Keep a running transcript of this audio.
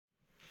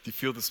Do you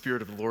feel the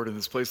Spirit of the Lord in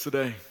this place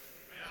today?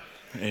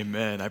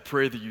 Amen. I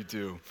pray that you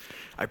do.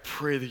 I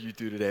pray that you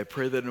do today. I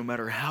pray that no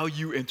matter how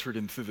you entered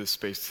into this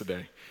space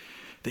today,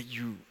 that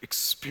you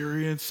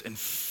experience and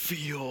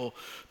feel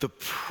the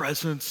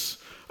presence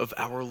of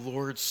our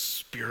Lord's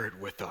Spirit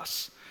with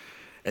us.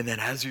 And then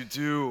as you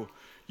do,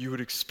 you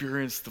would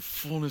experience the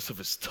fullness of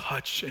his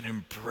touch and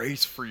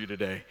embrace for you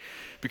today,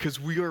 because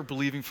we are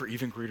believing for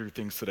even greater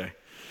things today.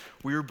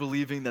 We are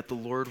believing that the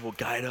Lord will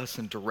guide us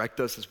and direct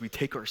us as we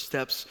take our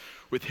steps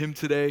with him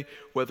today,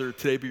 whether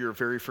today be your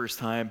very first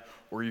time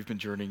or you've been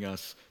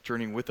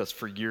journeying with us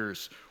for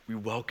years. We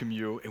welcome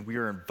you and we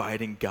are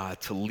inviting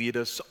God to lead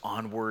us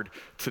onward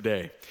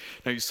today.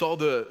 Now, you saw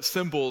the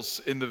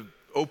symbols in the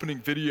opening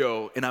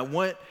video, and I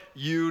want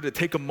you to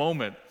take a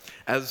moment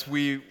as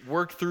we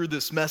work through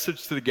this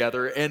message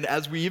together and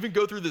as we even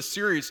go through this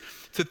series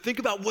to think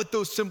about what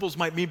those symbols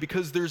might mean,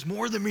 because there's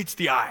more than meets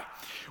the eye.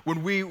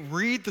 When we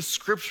read the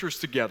scriptures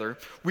together,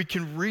 we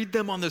can read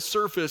them on the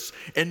surface,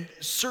 and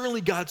certainly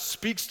God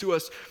speaks to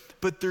us,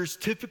 but there's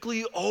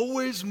typically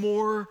always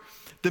more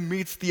than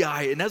meets the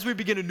eye. And as we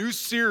begin a new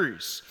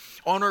series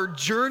on our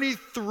journey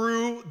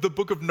through the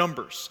book of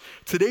Numbers,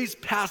 today's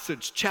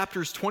passage,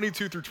 chapters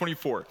 22 through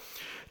 24,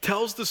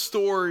 tells the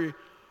story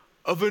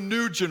of a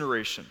new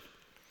generation,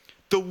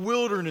 the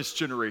wilderness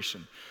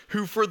generation,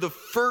 who for the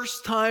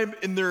first time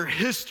in their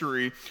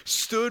history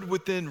stood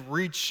within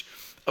reach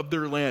of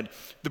their land.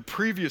 The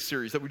previous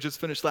series that we just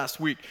finished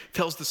last week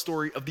tells the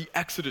story of the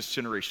Exodus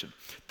generation,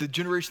 the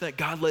generation that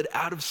God led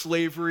out of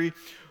slavery,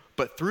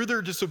 but through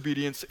their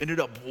disobedience ended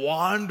up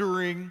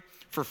wandering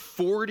for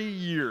 40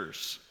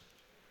 years.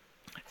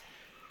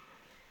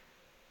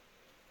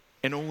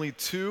 And only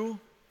 2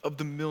 of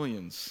the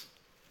millions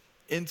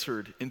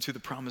entered into the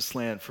promised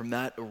land from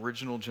that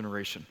original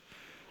generation.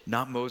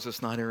 Not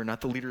Moses, not Aaron,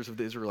 not the leaders of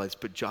the Israelites,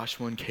 but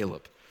Joshua and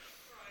Caleb.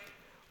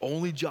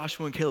 Only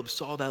Joshua and Caleb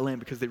saw that land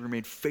because they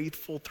remained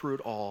faithful through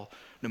it all,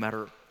 no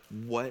matter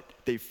what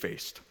they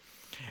faced.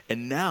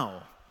 And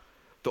now,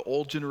 the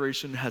old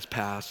generation has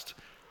passed,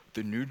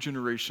 the new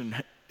generation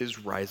is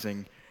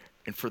rising,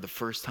 and for the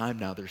first time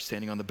now, they're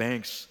standing on the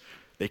banks.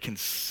 They can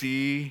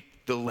see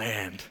the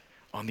land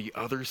on the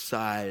other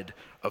side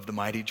of the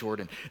mighty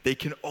Jordan. They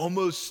can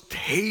almost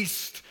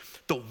taste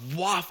the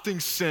wafting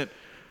scent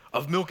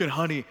of milk and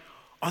honey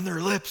on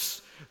their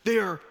lips. They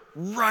are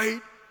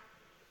right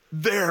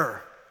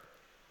there.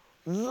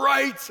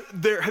 Right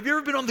there. Have you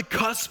ever been on the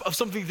cusp of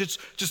something that's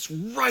just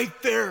right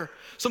there?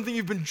 Something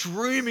you've been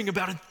dreaming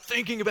about and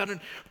thinking about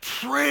and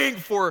praying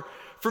for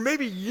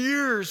maybe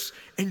years,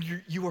 and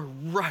you are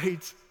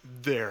right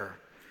there.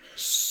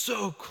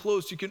 So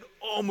close, you can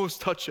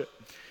almost touch it.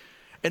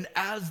 And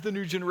as the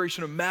new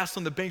generation amassed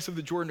on the banks of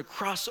the Jordan to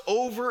cross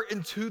over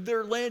into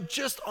their land,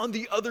 just on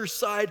the other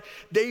side,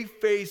 they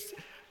faced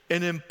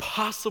an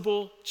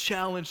impossible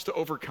challenge to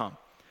overcome.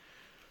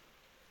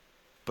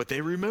 But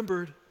they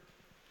remembered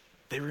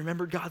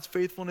God's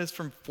faithfulness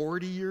from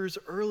 40 years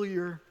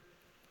earlier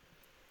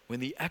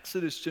when the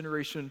Exodus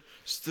generation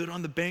stood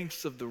on the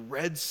banks of the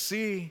Red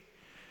Sea.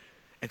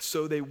 And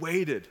so they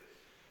waited,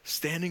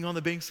 standing on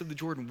the banks of the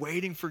Jordan,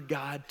 waiting for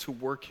God to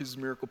work his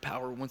miracle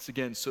power once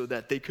again so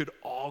that they could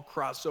all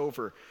cross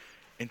over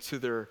into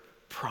their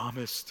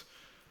promised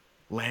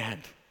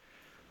land.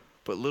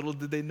 But little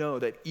did they know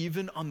that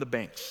even on the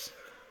banks,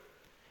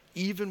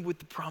 even with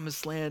the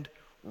promised land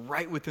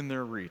right within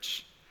their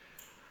reach,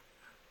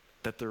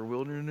 that their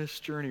wilderness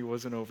journey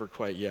wasn't over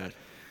quite yet.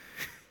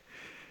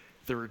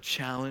 There were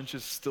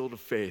challenges still to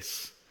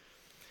face.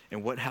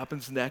 And what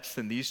happens next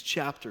in these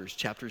chapters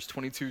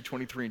 22,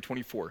 23, and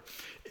 24,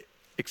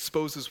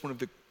 exposes one of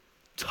the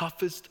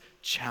toughest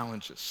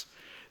challenges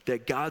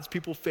that God's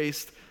people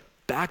faced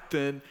back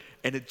then,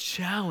 and a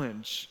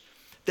challenge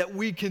that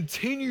we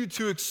continue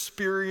to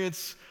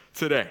experience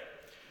today.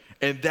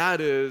 And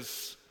that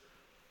is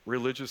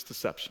religious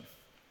deception.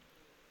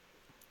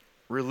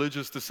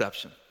 Religious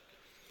deception.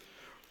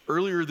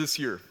 Earlier this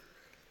year,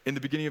 in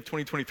the beginning of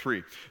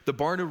 2023, the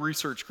Barna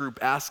Research Group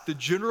asked the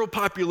general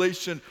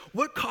population,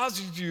 what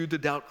causes you to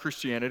doubt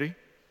Christianity?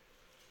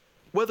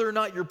 Whether or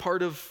not you're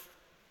part of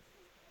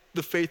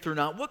the faith or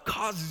not, what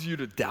causes you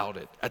to doubt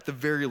it, at the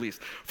very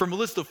least? From a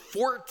list of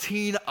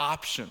 14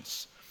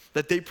 options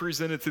that they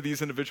presented to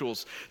these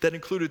individuals that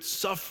included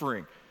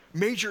suffering,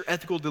 major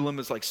ethical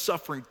dilemmas like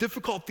suffering,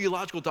 difficult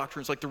theological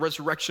doctrines like the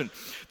resurrection,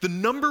 the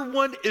number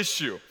one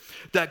issue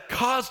that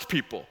caused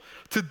people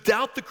to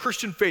doubt the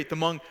Christian faith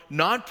among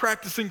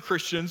non-practicing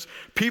Christians,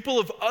 people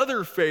of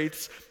other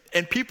faiths,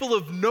 and people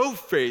of no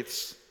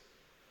faiths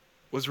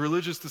was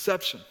religious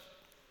deception.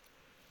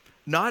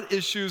 Not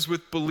issues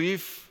with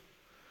belief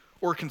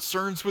or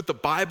concerns with the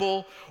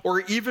Bible or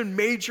even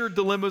major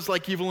dilemmas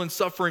like evil and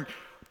suffering,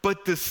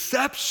 but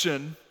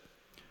deception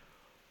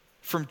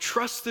from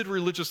trusted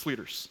religious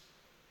leaders.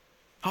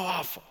 How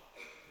awful.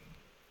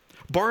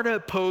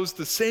 Barna posed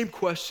the same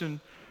question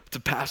to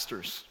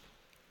pastors.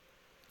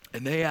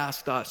 And they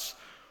asked us,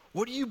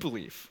 what do you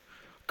believe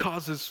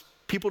causes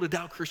people to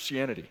doubt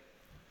Christianity?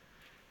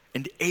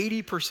 And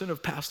 80%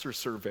 of pastors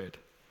surveyed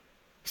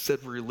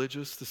said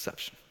religious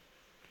deception.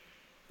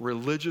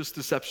 religious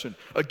deception.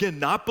 Again,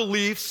 not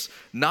beliefs,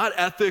 not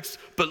ethics,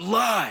 but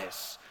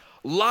lies.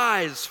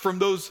 Lies from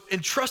those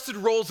entrusted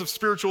roles of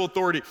spiritual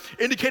authority,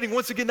 indicating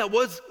once again that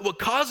what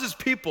causes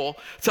people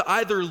to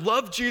either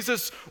love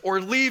Jesus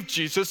or leave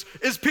Jesus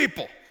is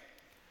people.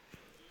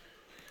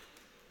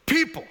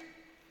 People.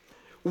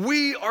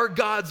 We are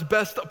God's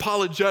best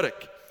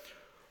apologetic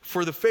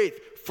for the faith,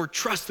 for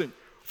trusting,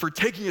 for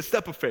taking a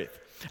step of faith.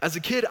 As a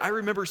kid, I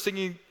remember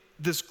singing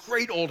this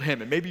great old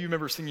hymn, and maybe you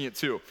remember singing it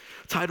too,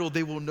 titled,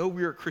 "They Will Know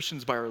We Are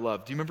Christians by Our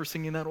Love." Do you remember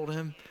singing that old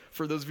hymn?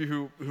 For those of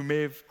you who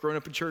may have grown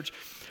up in church,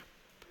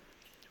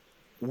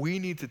 we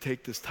need to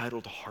take this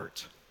title to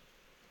heart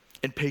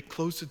and pay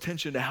close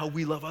attention to how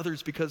we love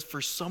others, because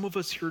for some of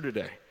us here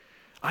today,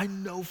 I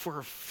know for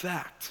a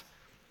fact,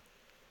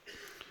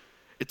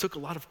 it took a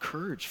lot of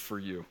courage for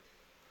you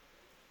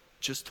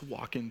just to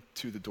walk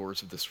into the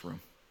doors of this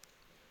room.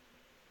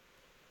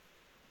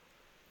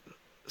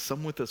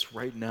 Some with us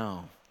right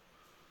now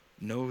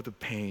know the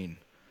pain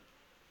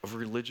of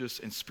religious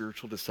and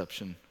spiritual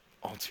deception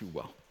all too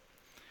well.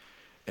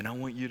 And I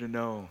want you to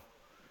know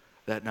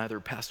that neither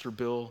Pastor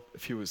Bill,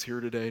 if he was here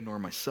today, nor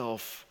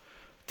myself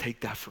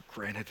take that for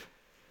granted.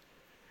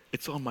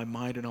 It's on my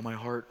mind and on my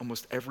heart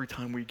almost every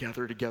time we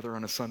gather together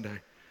on a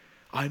Sunday.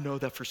 I know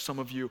that for some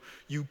of you,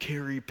 you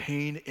carry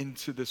pain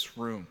into this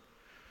room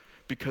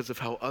because of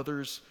how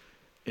others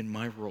in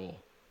my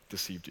role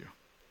deceived you,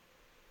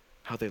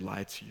 how they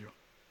lied to you,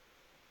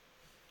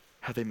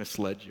 how they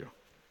misled you.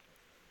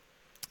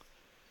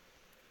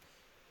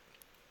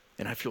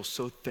 And I feel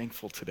so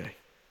thankful today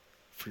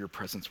for your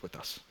presence with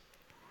us.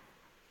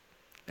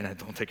 And I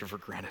don't take it for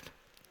granted.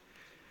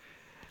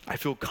 I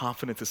feel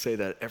confident to say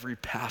that every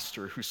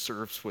pastor who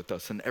serves with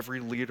us and every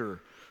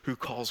leader who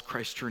calls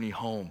Christ Journey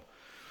home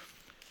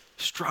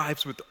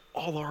strives with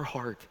all our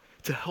heart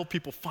to help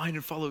people find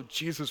and follow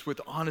Jesus with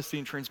honesty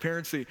and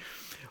transparency.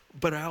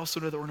 But I also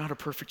know that we're not a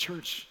perfect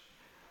church.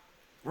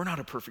 We're not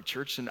a perfect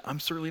church, and I'm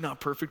certainly not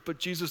perfect, but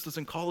Jesus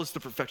doesn't call us to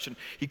perfection.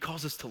 He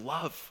calls us to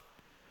love.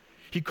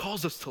 He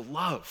calls us to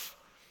love,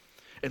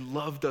 and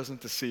love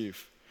doesn't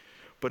deceive.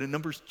 But in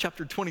Numbers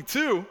chapter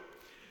 22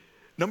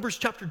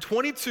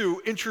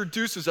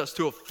 introduces us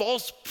to a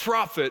false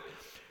prophet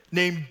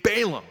named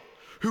Balaam,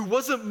 who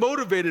wasn't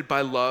motivated by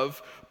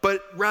love,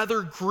 but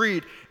rather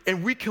greed.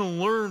 And we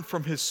can learn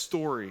from his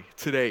story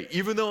today.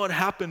 Even though it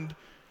happened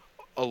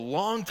a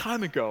long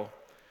time ago,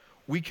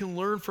 we can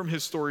learn from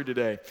his story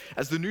today.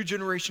 As the new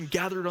generation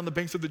gathered on the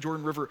banks of the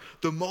Jordan River,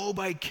 the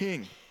Moabite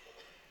king,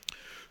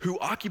 who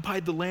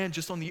occupied the land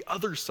just on the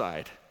other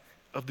side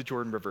of the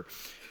Jordan River,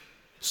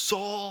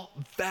 saw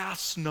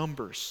vast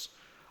numbers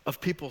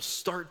of people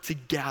start to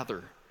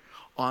gather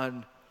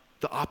on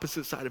the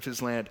opposite side of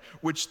his land,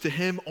 which to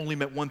him only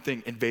meant one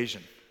thing: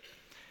 invasion.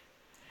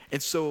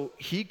 And so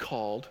he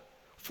called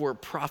for a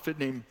prophet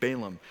named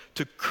Balaam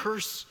to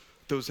curse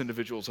those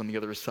individuals on the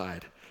other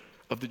side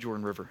of the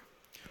Jordan River,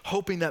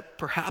 hoping that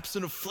perhaps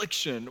an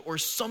affliction or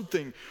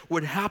something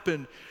would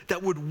happen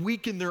that would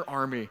weaken their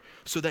army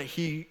so that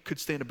he could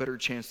stand a better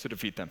chance to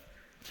defeat them.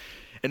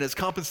 And as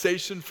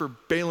compensation for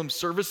Balaam's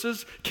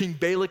services, King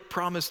Balak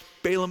promised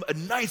Balaam a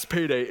nice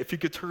payday if he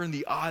could turn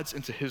the odds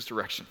into his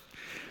direction.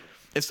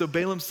 And so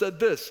Balaam said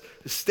this: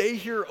 "Stay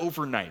here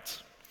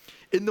overnight.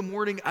 In the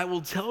morning, I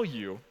will tell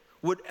you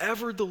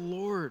whatever the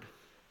Lord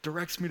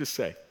directs me to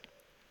say."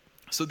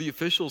 So the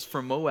officials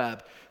from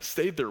Moab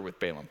stayed there with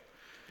Balaam.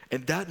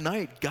 And that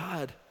night,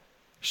 God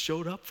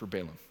showed up for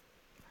Balaam.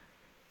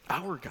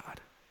 Our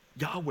God,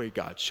 Yahweh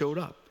God, showed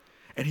up.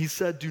 And he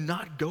said, "Do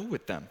not go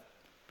with them,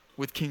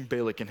 with King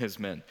Balak and his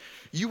men.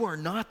 You are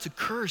not to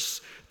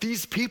curse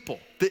these people,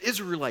 the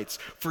Israelites,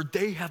 for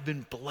they have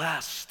been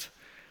blessed.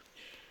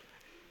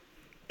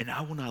 And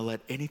I will not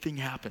let anything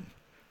happen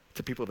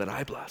to people that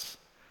I bless."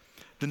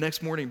 The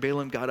next morning,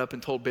 Balaam got up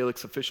and told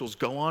Balak's officials,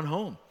 "Go on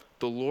home.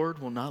 The Lord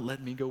will not let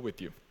me go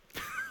with you."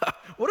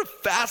 What a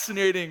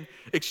fascinating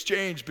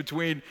exchange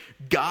between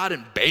God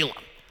and Balaam.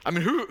 I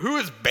mean, who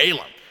is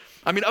Balaam?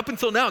 I mean, up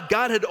until now,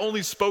 God had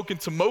only spoken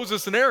to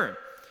Moses and Aaron.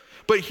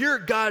 But here,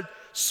 God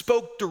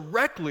spoke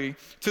directly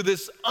to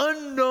this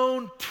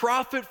unknown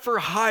prophet for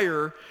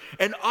hire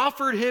and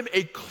offered him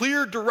a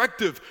clear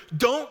directive: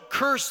 don't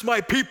curse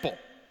my people.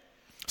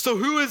 So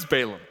who is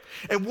Balaam?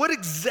 And what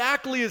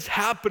exactly is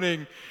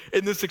happening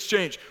in this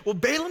exchange? Well,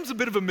 Balaam's a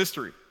bit of a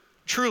mystery,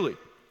 truly.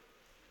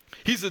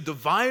 He's a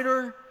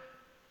diviner,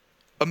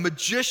 a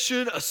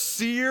magician, a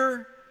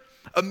seer,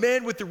 a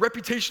man with a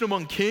reputation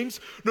among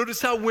kings.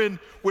 Notice how when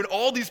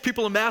all these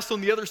people amassed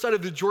on the other side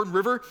of the Jordan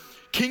River,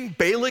 King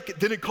Balak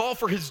didn't call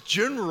for his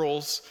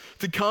generals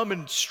to come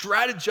and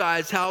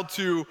strategize how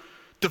to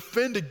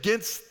defend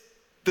against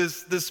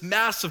this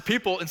mass of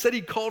people. Instead,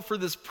 he called for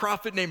this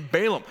prophet named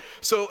Balaam.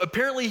 So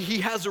apparently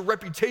he has a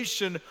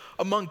reputation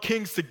among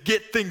kings to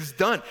get things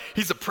done.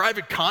 He's a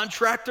private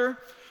contractor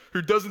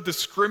who doesn't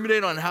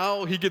discriminate on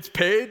how he gets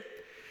paid.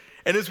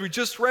 And as we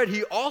just read,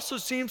 he also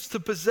seems to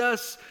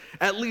possess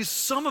at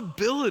least some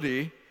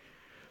ability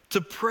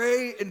to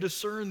pray and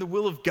discern the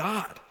will of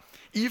God,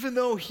 even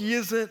though he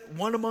isn't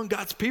one among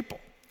God's people.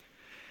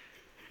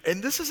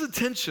 And this is a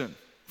tension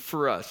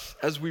for us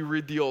as we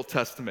read the Old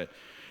Testament,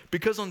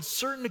 because on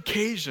certain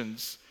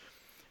occasions,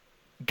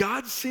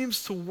 God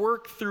seems to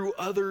work through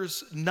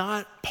others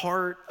not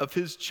part of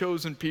his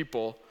chosen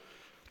people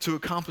to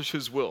accomplish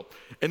his will.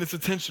 And it's a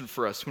tension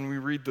for us when we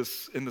read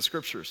this in the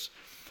scriptures.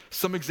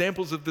 Some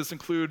examples of this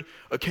include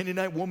a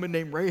Canaanite woman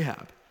named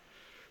Rahab,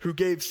 who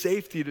gave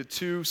safety to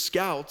 2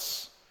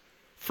 scouts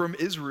from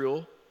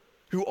Israel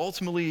who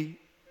ultimately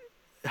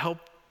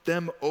helped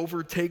them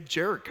overtake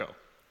Jericho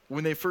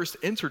when they first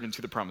entered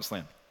into the promised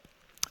land.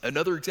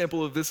 Another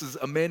example of this is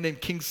a man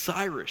named King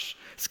Cyrus.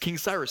 It's King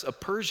Cyrus, a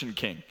Persian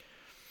king,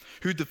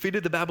 who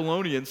defeated the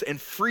Babylonians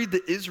and freed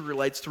the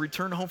Israelites to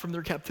return home from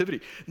their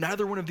captivity.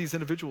 Neither one of these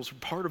individuals were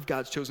part of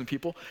God's chosen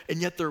people, and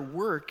yet their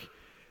work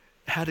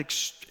had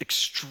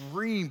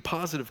extreme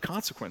positive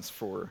consequence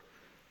for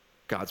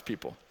God's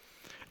people.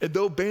 And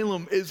though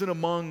Balaam isn't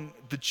among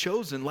the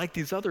chosen like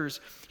these others,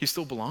 he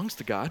still belongs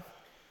to God,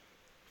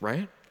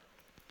 right?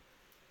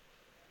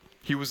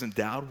 He was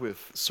endowed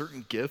with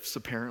certain gifts,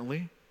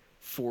 apparently,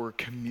 for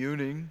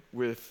communing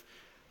with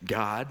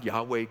God,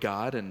 Yahweh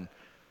God, and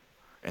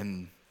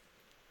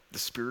the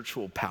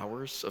spiritual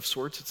powers of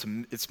sorts.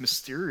 It's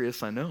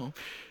mysterious, I know.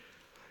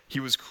 He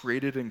was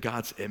created in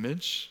God's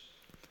image.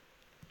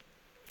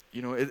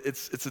 You know,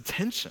 it's a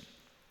tension.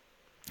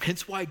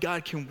 Hence why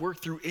God can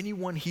work through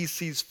anyone he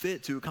sees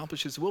fit to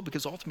accomplish his will,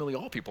 because ultimately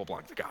all people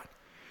belong to God.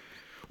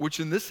 Which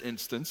in this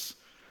instance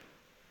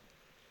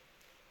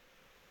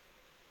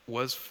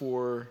was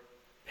for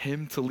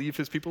him to leave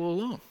his people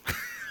alone.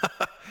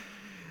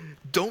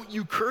 Don't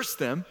you curse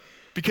them,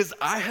 because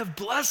I have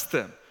blessed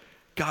them,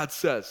 God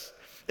says.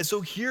 And so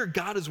here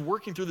God is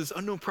working through this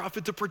unknown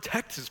prophet to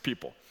protect his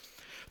people.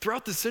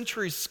 Throughout the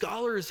centuries,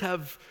 scholars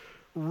have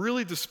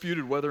really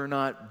disputed whether or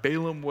not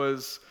Balaam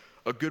was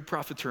a good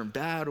prophet turned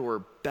bad or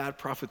a bad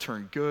prophet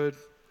turned good,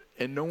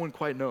 and no one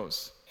quite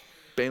knows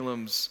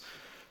Balaam's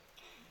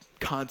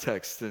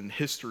context and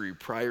history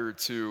prior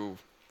to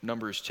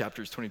Numbers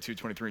chapters 22,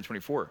 23, and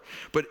 24.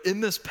 But in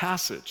this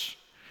passage,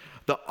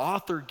 the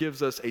author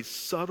gives us a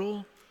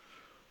subtle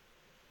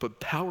but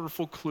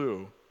powerful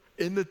clue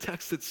in the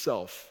text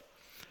itself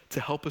to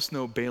help us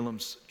know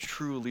Balaam's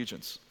true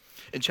allegiance.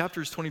 In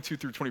chapters 22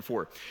 through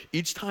 24,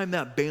 each time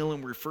that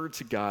Balaam referred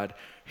to God,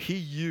 he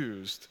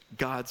used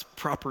God's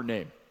proper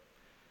name,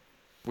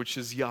 which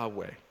is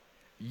Yahweh.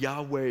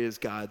 Yahweh is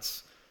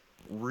God's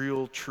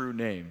real true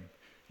name.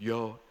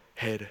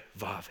 Yo-hed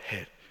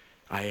vav-hed.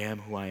 I am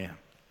who I am.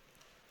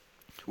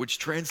 Which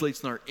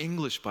translates in our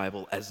English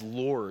Bible as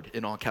Lord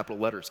in all capital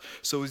letters.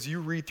 So as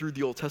you read through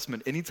the Old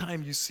Testament,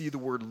 anytime you see the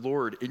word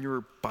Lord in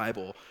your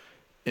Bible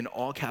in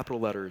all capital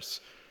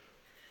letters,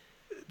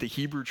 the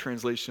Hebrew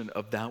translation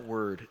of that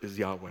word is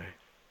Yahweh,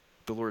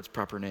 the Lord's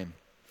proper name.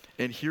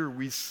 And here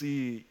we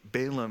see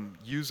Balaam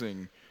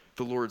using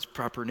the Lord's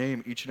proper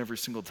name each and every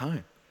single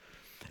time.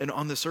 And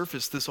on the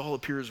surface, this all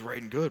appears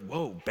right and good.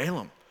 Whoa,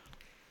 Balaam.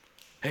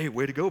 Hey,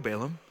 way to go,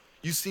 Balaam.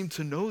 You seem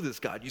to know this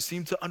God. You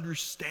seem to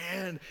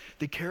understand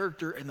the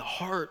character and the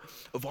heart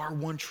of our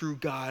one true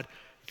God,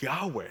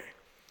 Yahweh.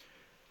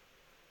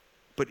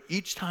 But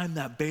each time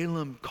that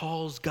Balaam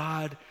calls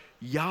God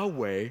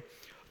Yahweh,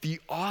 the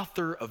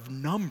author of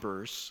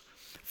Numbers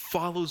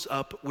follows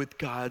up with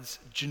God's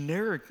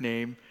generic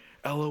name,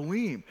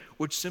 Elohim,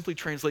 which simply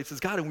translates as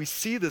God. And we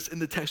see this in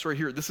the text right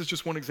here. This is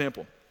just one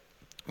example.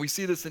 We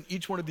see this in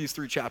each one of these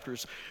 3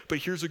 chapters, but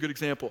here's a good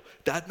example.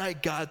 That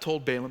night God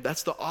told Balaam,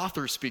 that's the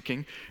author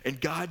speaking,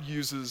 and the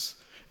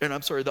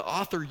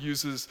author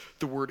uses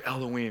the word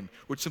Elohim,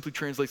 which simply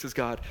translates as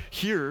God.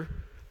 Here,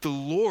 the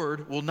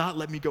Lord will not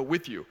let me go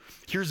with you.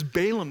 Here's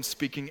Balaam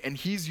speaking, and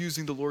he's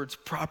using the Lord's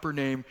proper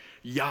name,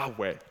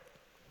 Yahweh.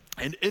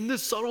 And in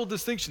this subtle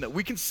distinction that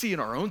we can see in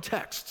our own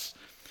texts,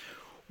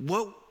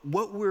 what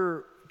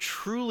we're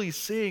truly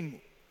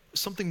seeing,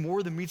 something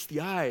more than meets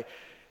the eye,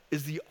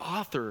 is the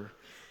author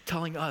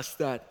telling us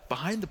that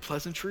behind the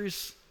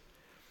pleasantries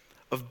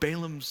of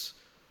Balaam's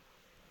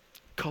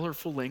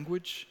colorful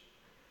language,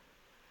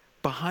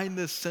 behind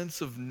this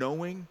sense of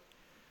knowing,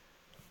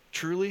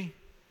 truly,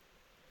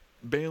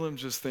 Balaam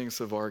just thinks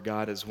of our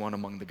God as one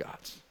among the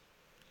gods.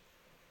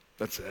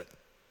 That's it.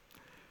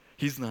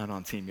 He's not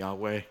on Team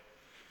Yahweh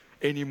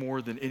any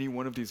more than any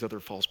one of these other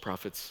false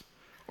prophets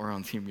are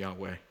on Team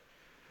Yahweh.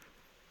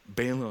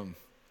 Balaam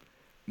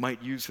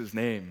might use his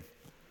name,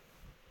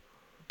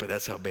 but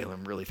that's how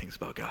Balaam really thinks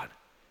about God.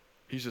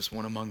 He's just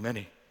one among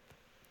many.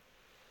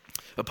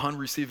 Upon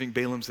receiving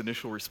Balaam's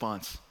initial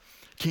response,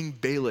 King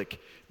Balak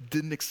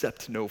didn't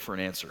accept no for an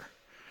answer.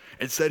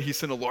 Instead, he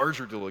sent a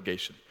larger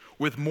delegation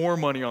with more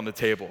money on the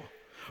table.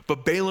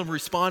 But Balaam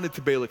responded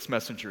to Balak's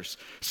messengers,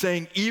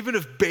 saying, even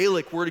if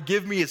Balak were to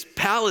give me his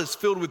palace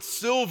filled with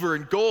silver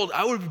and gold,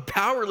 I would be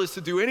powerless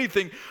to do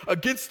anything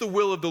against the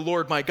will of the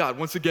Lord my God.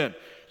 Once again,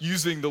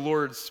 using the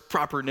Lord's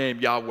proper name,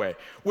 Yahweh,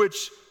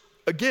 which,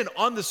 again,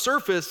 on the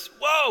surface,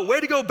 whoa, way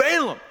to go,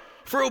 Balaam,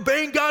 for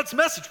obeying God's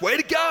message. Way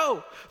to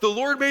go. The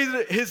Lord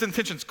made his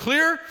intentions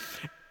clear,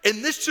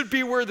 and this should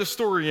be where the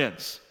story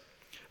ends.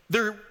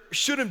 There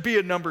shouldn't be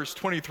a Numbers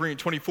 23 and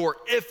 24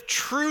 if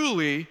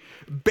truly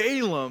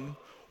Balaam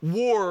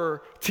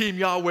wore Team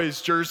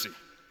Yahweh's jersey.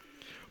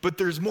 But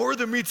there's more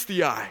than meets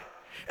the eye.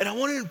 And I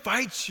want to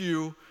invite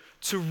you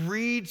to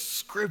read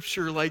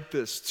scripture like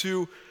this,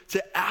 to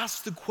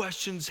ask the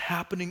questions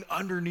happening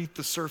underneath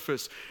the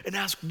surface and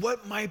ask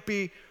what might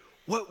be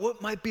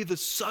the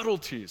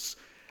subtleties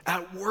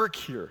at work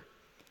here.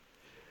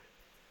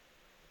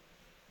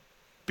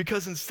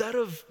 Because instead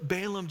of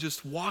Balaam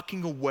just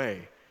walking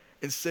away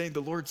and saying,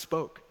 the Lord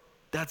spoke,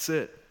 that's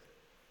it.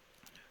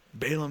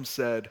 Balaam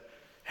said,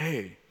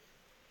 hey,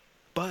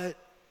 but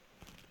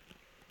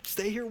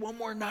stay here one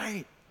more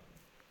night.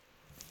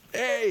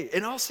 Hey,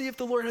 and I'll see if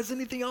the Lord has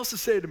anything else to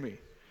say to me.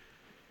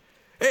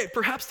 Hey,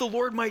 perhaps the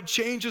Lord might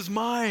change his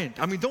mind.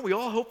 I mean, don't we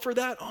all hope for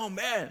that? Oh,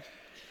 man.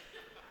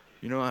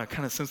 You know, I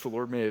kind of sense the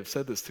Lord may have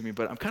said this to me,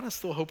 but I'm kind of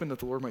still hoping that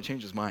the Lord might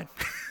change his mind.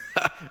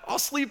 I'll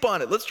sleep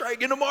on it. Let's try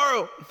again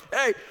tomorrow.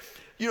 Hey,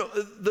 you know,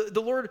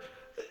 the Lord,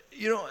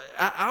 you know,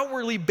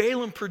 outwardly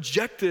Balaam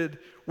projected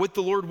what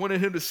the Lord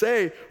wanted him to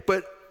say,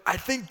 but I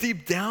think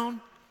deep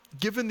down,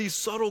 given these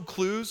subtle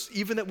clues,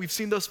 even that we've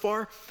seen thus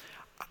far,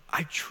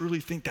 I truly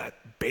think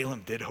that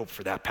Balaam did hope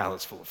for that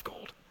palace full of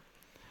gold.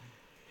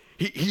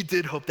 He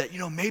did hope that, you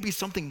know, maybe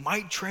something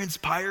might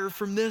transpire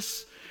from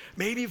this.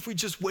 Maybe if we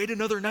just wait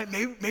another night,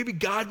 maybe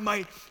God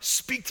might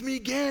speak to me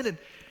again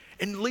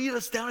and lead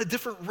us down a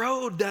different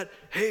road that,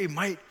 hey,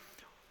 might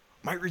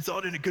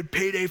result in a good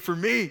payday for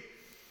me.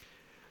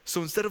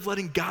 So instead of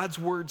letting God's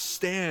word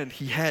stand,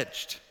 he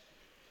hedged.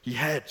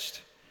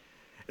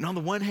 And on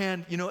the one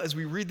hand, you know, as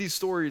we read these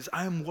stories,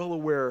 I am well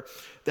aware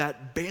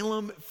that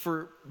Balaam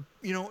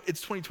it's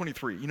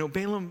 2023. You know,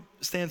 Balaam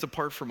stands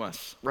apart from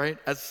us, right?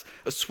 As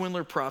a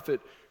swindler prophet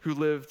who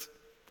lived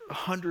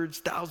hundreds,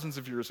 thousands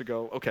of years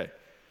ago. Okay.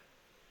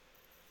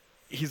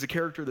 He's a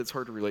character that's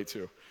hard to relate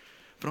to.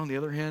 But on the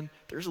other hand,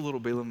 there's a little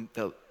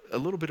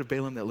bit of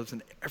Balaam that lives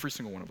in every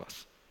single one of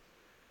us.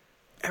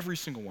 Every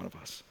single one of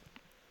us.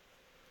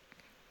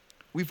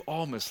 We've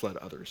all misled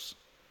others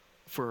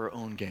for our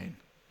own gain.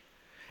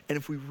 And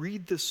if we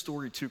read this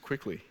story too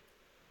quickly,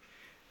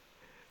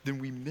 then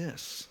we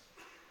miss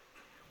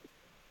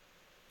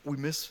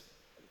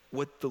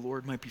what the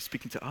Lord might be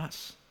speaking to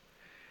us.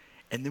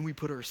 And then we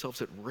put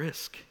ourselves at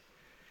risk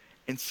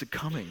in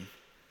succumbing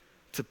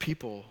to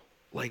people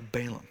like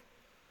Balaam.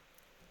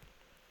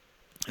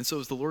 And so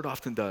as the Lord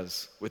often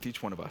does with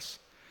each one of us,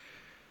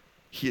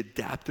 he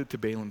adapted to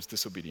Balaam's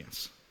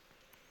disobedience.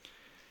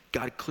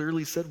 God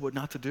clearly said what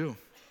not to do.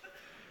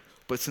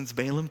 But since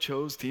Balaam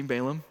chose Team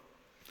Balaam,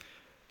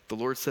 the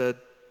Lord said,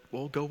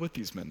 well, go with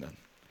these men then.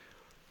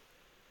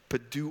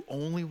 But do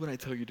only what I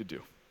tell you to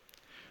do.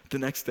 The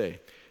next day,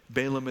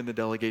 Balaam and the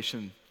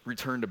delegation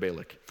returned to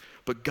Balak.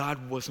 But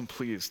God wasn't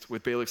pleased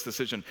with Balak's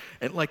decision.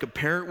 And like a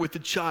parent with a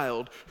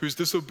child who's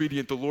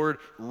disobedient, the Lord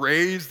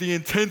raised the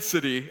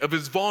intensity of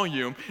his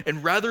volume.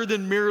 And rather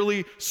than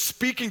merely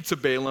speaking to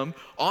Balaam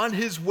on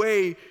his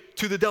way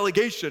to the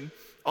delegation,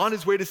 on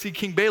his way to see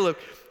King Balak,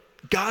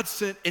 God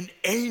sent an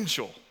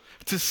angel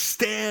to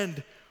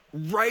stand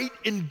right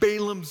in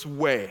Balaam's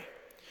way.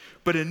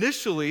 But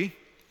initially,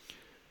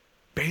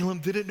 Balaam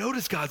didn't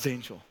notice God's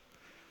angel.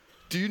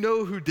 Do you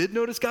know who did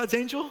notice God's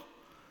angel?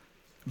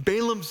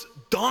 Balaam's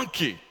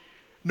donkey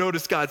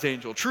noticed God's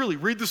angel. Truly,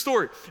 read the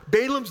story.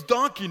 Balaam's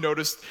donkey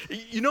noticed.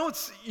 You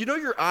know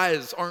your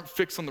eyes aren't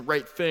fixed on the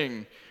right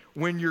thing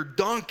when your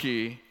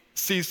donkey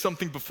sees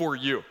something before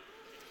you.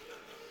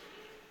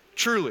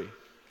 Truly.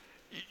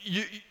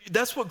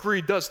 That's what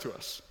greed does to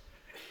us.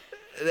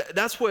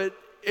 That's what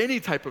any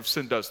type of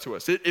sin does to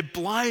us. It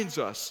blinds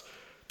us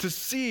to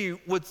see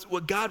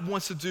what God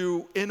wants to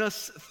do in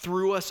us,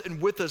 through us, and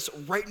with us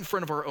right in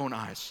front of our own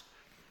eyes.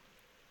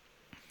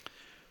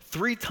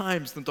 3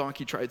 times the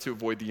donkey tried to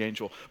avoid the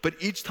angel, but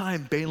each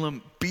time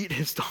Balaam beat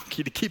his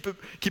donkey to keep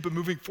it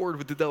moving forward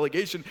with the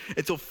delegation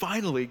until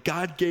finally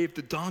God gave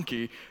the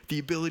donkey the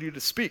ability to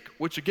speak,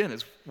 which again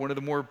is one of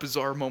the more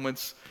bizarre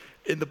moments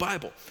in the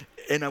Bible.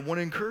 And I want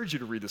to encourage you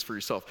to read this for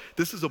yourself.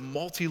 This is a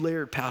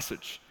multi-layered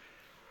passage.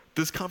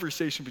 This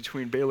conversation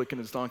between Balak and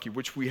his donkey,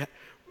 which we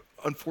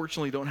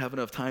unfortunately don't have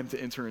enough time to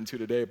enter into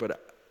today, but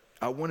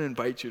I want to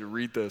invite you to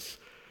read this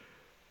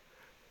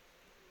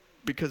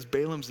because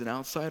Balaam's an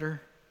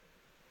outsider.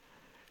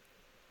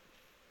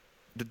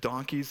 The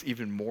donkey's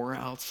even more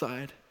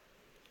outside,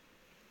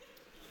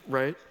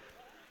 right?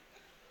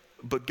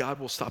 But God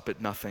will stop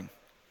at nothing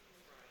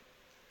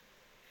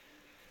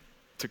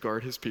to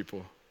guard his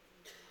people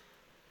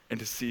and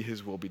to see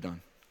his will be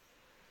done.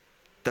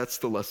 That's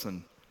the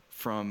lesson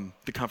from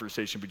the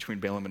conversation between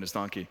Balaam and his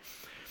donkey.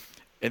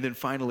 And then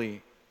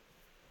finally,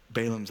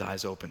 Balaam's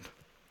eyes opened,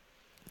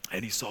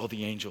 and he saw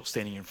the angel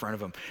standing in front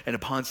of him. And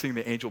upon seeing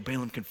the angel,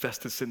 Balaam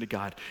confessed his sin to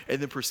God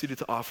and then proceeded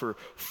to offer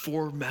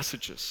 4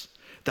 messages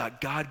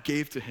that God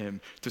gave to him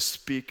to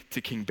speak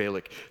to King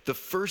Balak. The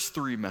first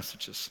 3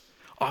 messages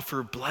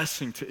offer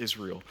blessing to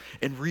Israel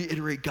and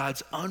reiterate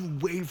God's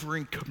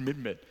unwavering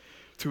commitment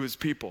to his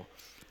people.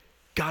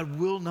 God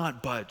will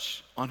not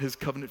budge on his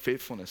covenant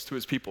faithfulness to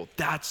his people.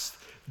 That's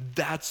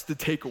the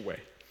takeaway.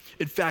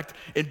 In fact,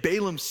 in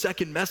Balaam's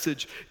second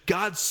message,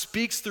 God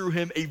speaks through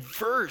him a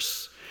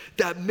verse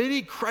that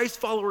many Christ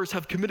followers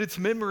have committed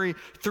to memory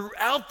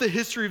throughout the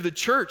history of the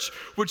church,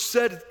 which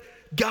said,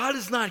 God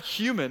is not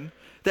human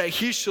that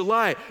he should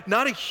lie,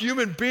 not a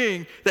human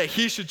being that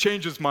he should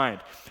change his mind.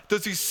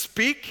 Does he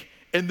speak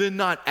and then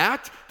not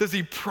act? Does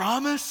he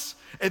promise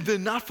and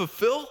then not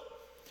fulfill?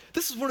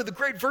 This is one of the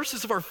great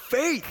verses of our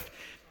faith.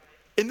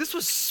 And this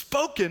was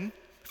spoken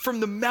from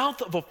the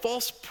mouth of a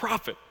false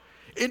prophet,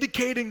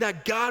 indicating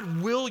that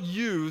God will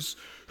use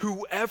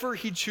whoever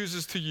he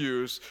chooses to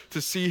use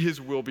to see his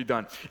will be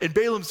done. In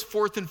Balaam's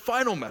fourth and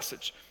final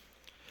message,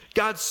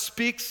 God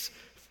speaks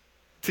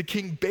to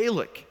King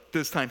Balak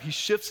this time. He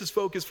shifts his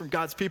focus from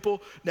God's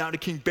people now to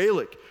King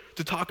Balak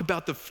to talk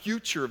about the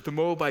future of the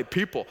Moabite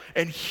people.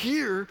 And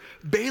here,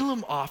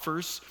 Balaam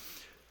offers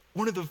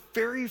one of the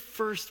very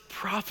first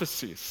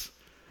prophecies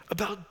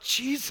about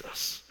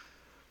Jesus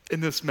in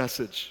this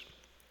message.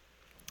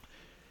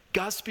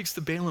 God speaks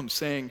to Balaam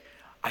saying,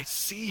 I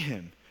see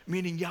him,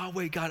 meaning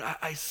Yahweh God,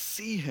 I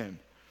see him,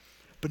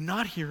 but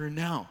not here and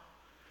now.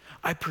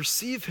 I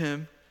perceive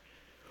him,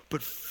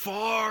 but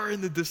far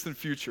in the distant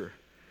future,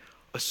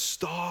 a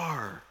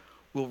star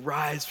will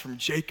rise from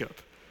Jacob.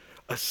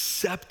 A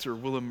scepter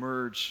will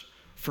emerge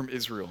from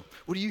Israel.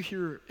 What do you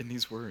hear in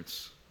these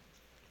words?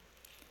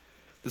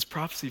 This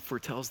prophecy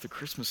foretells the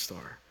Christmas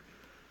star,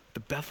 the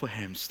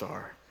Bethlehem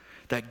star,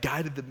 that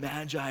guided the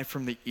Magi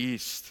from the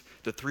east,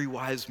 the three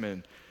wise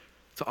men,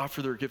 to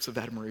offer their gifts of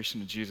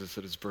admiration to Jesus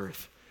at his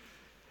birth.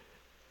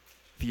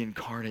 The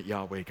incarnate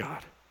Yahweh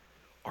God,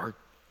 our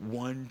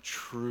one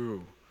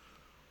true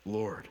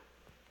Lord.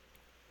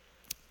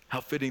 How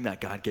fitting that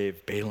God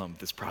gave Balaam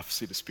this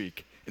prophecy to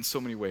speak in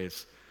so many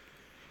ways.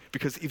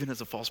 Because even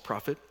as a false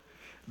prophet,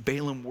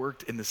 Balaam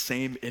worked in the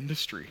same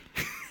industry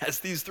as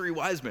these three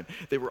wise men.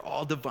 They were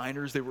all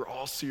diviners, they were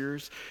all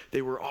seers,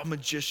 they were all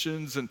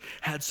magicians and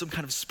had some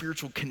kind of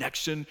spiritual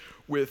connection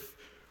with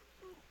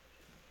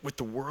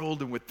the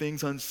world and with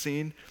things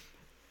unseen.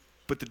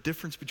 But the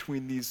difference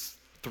between these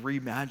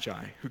three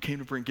magi who came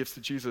to bring gifts to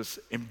Jesus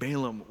and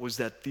Balaam was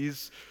that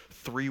these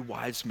three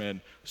wise men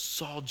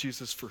saw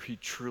Jesus for who he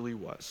truly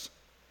was.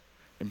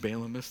 And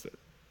Balaam missed it.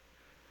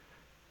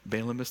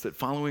 Balaam missed it.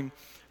 Following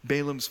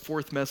Balaam's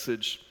fourth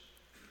message,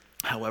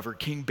 however,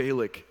 King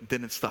Balak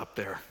didn't stop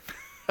there.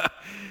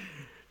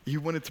 He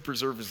wanted to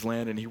preserve his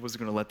land, and he wasn't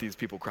going to let these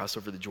people cross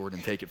over the Jordan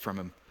and take it from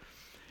him.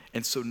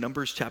 And so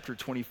Numbers chapter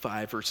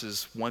 25,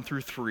 verses 1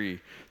 through 3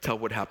 tell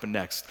what happened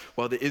next.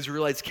 While the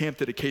Israelites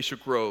camped at Acacia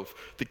Grove,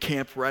 the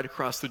camp right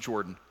across the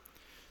Jordan,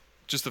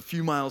 just a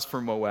few miles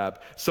from Moab,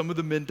 some of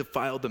the men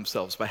defiled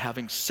themselves by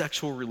having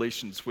sexual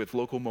relations with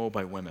local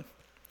Moabite women.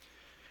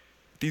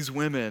 These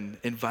women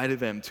invited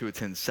them to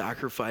attend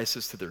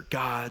sacrifices to their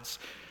gods,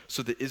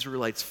 so the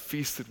Israelites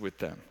feasted with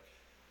them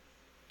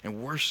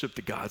and worshiped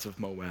the gods of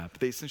Moab.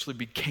 They essentially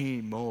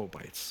became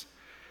Moabites.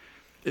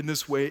 In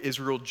this way,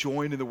 Israel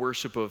joined in the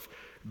worship of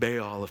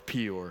Baal of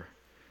Peor,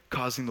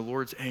 causing the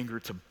Lord's anger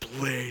to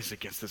blaze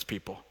against his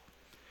people.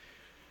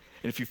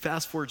 And if you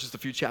fast forward just a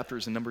few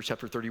chapters in Numbers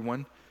chapter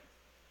 31,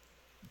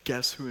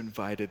 guess who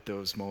invited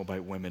those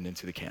Moabite women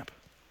into the camp?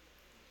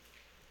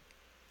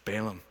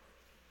 Balaam.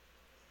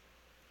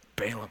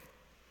 Balaam.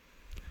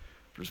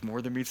 There's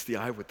more than meets the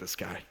eye with this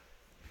guy.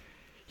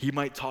 He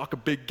might talk a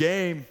big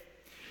game.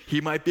 He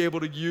might be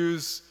able to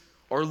use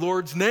our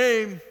Lord's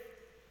name.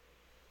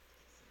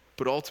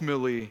 But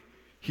ultimately,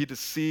 he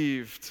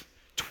deceived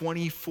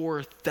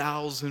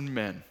 24,000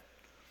 men,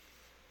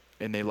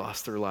 and they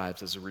lost their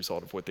lives as a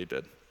result of what they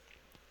did.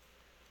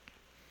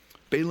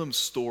 Balaam's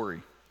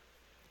story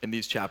in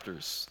these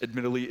chapters,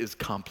 admittedly, is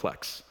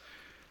complex.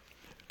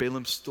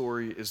 Balaam's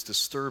story is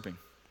disturbing.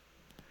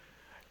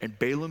 And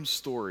Balaam's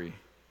story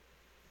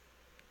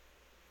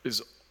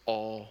is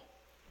all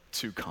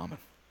too common,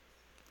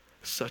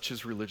 such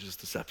as religious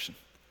deception.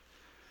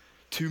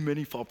 Too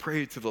many fall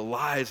prey to the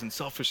lies and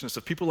selfishness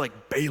of people like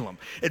Balaam.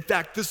 In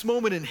fact, this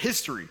moment in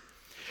history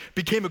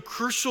became a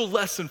crucial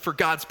lesson for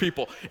God's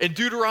people. In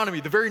Deuteronomy,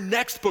 the very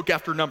next book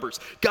after Numbers,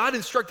 God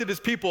instructed his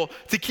people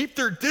to keep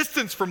their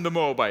distance from the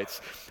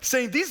Moabites,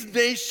 saying these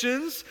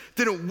nations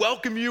didn't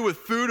welcome you with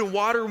food and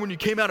water when you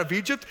came out of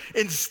Egypt.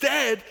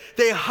 Instead,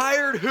 they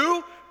hired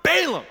who?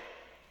 Balaam,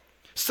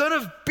 son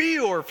of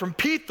Beor from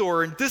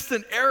Pethor in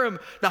distant Aram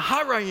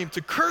Naharaim,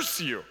 to curse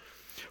you.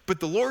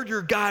 But the Lord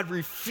your God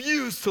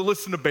refused to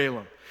listen to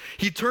Balaam.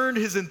 He turned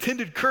his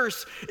intended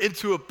curse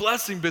into a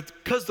blessing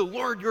because the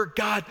Lord your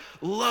God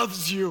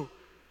loves you.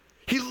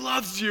 He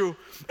loves you,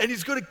 and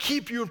he's going to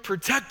keep you and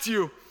protect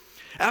you.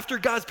 After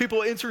God's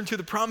people entered into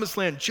the promised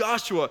land,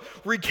 Joshua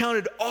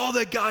recounted all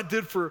that God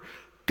did for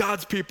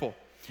God's people,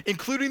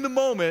 including the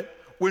moment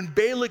when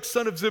Balak,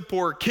 son of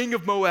Zippor, king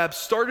of Moab,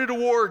 started a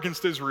war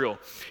against Israel.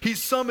 He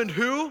summoned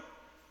who?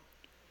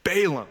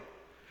 Balaam,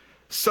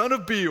 son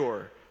of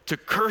Beor, to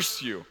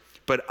curse you,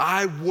 but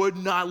I would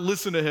not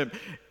listen to him.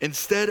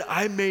 Instead,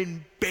 I made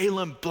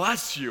Balaam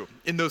bless you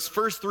in those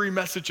first three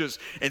messages,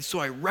 and so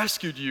I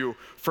rescued you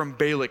from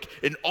Balak,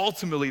 and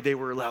ultimately they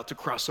were allowed to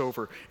cross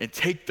over and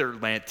take their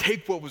land,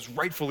 take what was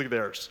rightfully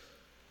theirs.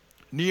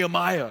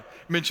 Nehemiah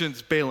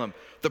mentions Balaam.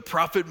 The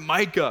prophet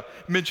Micah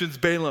mentions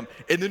Balaam.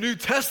 In the New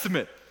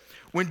Testament,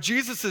 when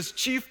Jesus'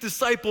 chief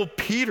disciple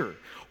Peter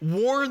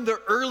warned the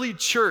early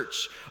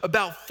church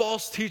about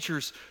false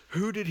teachers,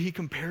 who did he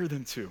compare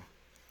them to?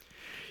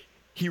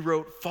 He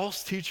wrote,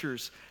 false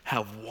teachers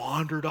have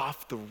wandered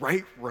off the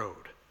right road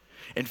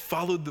and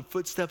followed the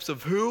footsteps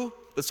of who?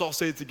 Let's all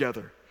say it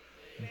together.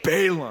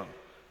 Balaam,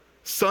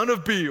 son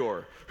of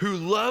Beor, who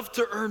loved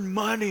to earn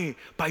money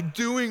by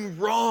doing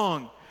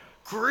wrong.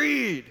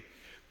 Greed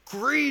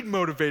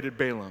motivated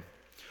Balaam.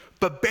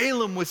 But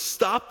Balaam was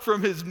stopped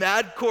from his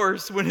mad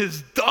course when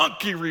his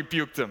donkey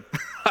rebuked him.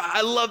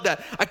 I love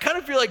that. I kind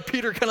of feel like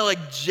Peter kind of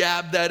like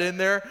jabbed that in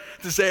there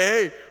to say,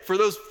 hey, for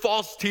those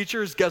false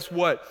teachers, guess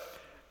what?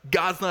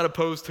 God's not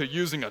opposed to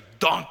using a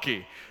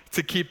donkey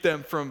to keep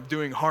them from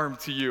doing harm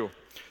to you.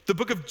 The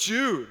book of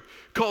Jude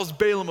calls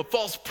Balaam a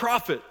false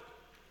prophet.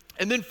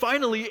 And then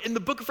finally, in the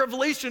book of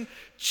Revelation,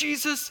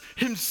 Jesus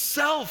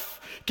himself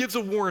gives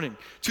a warning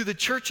to the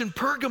church in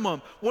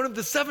Pergamum, one of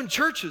the 7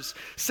 churches,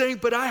 saying,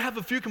 but I have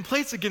a few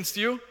complaints against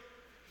you.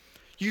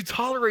 You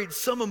tolerate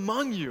some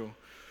among you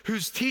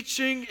whose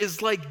teaching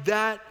is like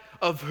that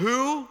of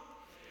who?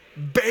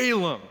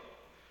 Balaam,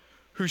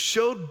 who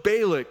showed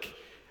Balak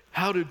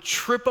how to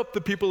trip up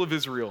the people of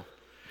Israel.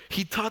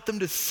 He taught them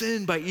to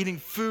sin by eating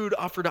food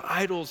offered to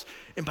idols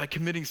and by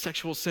committing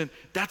sexual sin.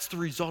 That's the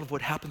result of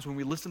what happens when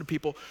we listen to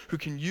people who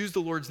can use the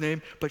Lord's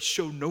name but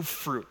show no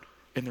fruit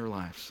in their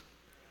lives,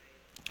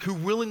 who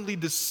willingly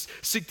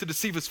seek to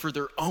deceive us for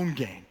their own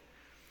gain.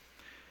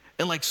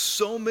 And like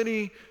so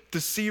many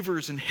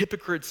deceivers and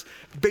hypocrites,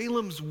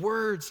 Balaam's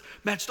words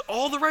matched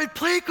all the right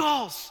play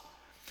calls.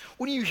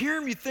 When you hear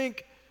him, you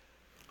think,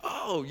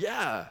 oh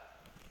yeah,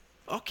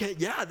 okay,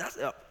 yeah,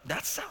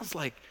 that sounds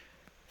like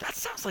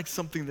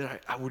something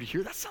that I would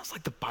hear. That sounds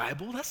like the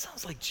Bible. That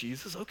sounds like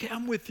Jesus. Okay,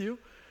 I'm with you.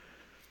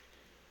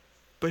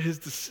 But his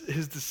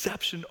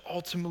deception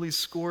ultimately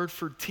scored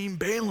for Team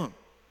Balaam.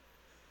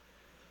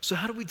 So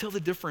how do we tell the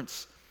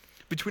difference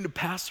between a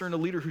pastor and a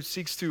leader who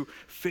seeks to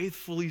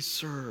faithfully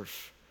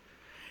serve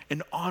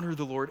and honor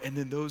the Lord, and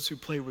then those who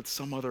play with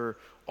some other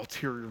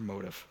ulterior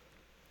motive?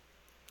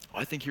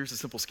 Well, I think here's a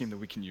simple scheme that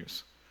we can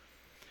use.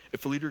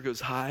 If a leader goes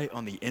high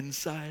on the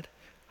inside,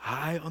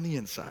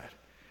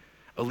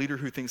 a leader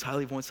who thinks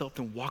highly of oneself,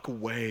 then walk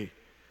away.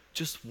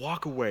 Just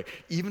walk away.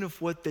 Even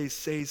if what they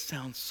say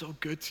sounds so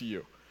good to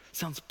you,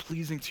 sounds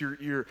pleasing to your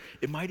ear,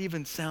 it might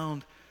even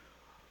sound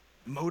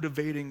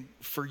motivating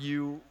for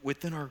you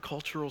within our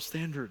cultural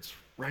standards,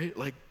 right?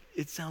 Like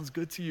it sounds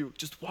good to you.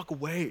 Just walk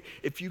away.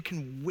 If you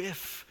can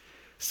whiff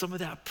some of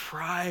that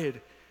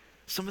pride,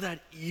 some of that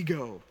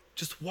ego,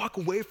 just walk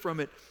away from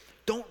it.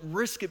 Don't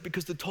risk it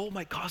because the toll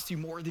might cost you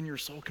more than your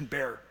soul can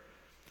bear.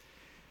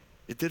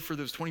 It did for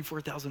those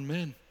 24,000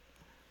 men.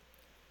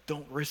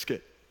 Don't risk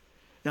it.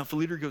 Now, if a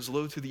leader goes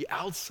low to the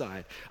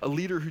outside, a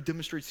leader who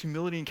demonstrates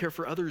humility and care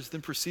for others,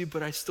 then proceed,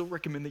 but I still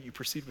recommend that you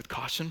proceed with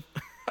caution.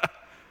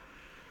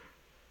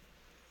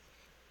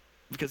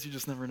 Because you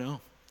just never know.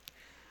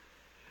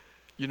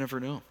 You never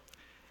know.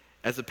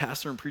 As a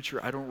pastor and preacher,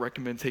 I don't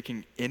recommend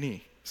taking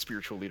any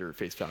spiritual leader at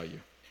face value,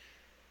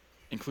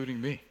 including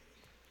me.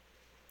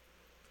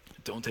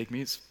 Don't take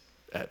me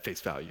at face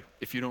value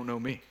if you don't know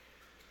me.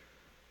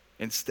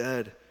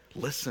 Instead,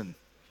 listen,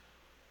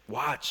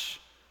 watch,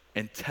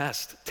 and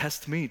test.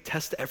 Test me.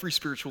 Test every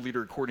spiritual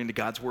leader according to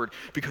God's word,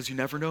 because you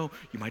never know.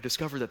 You might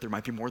discover that there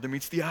might be more than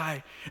meets the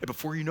eye. And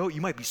before you know it,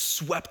 you might be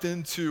swept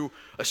into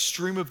a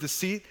stream of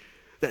deceit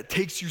that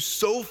takes you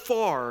so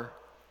far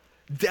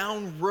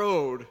down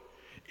road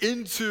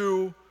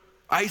into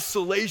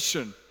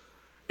isolation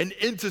and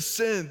into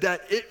sin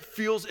that it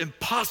feels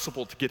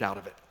impossible to get out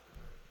of it.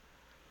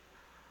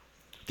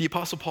 The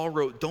Apostle Paul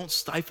wrote, don't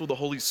stifle the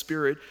Holy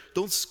Spirit.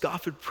 Don't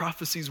scoff at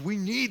prophecies. We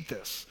need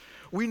this.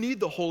 We need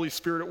the Holy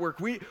Spirit at work.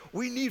 We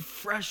need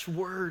fresh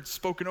words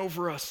spoken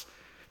over us.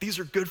 These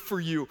are good for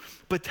you,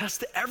 but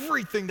test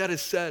everything that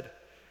is said.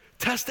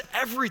 Test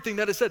everything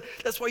that is said.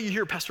 That's why you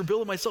hear Pastor Bill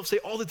and myself say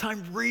all the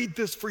time, read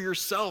this for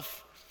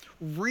yourself.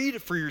 Read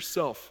it for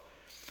yourself.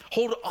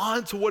 Hold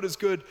on to what is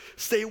good.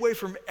 Stay away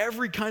from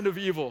every kind of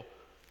evil.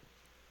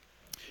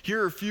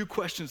 Here are a few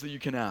questions that you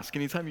can ask.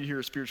 Anytime you hear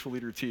a spiritual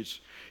leader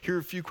teach, here are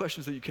a few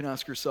questions that you can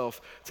ask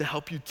yourself to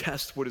help you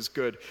test what is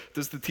good.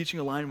 Does the teaching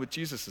align with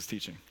Jesus'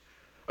 teaching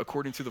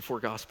according to the 4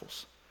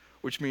 Gospels?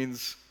 Which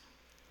means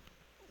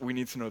we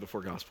need to know the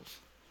 4 Gospels.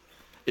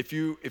 If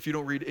you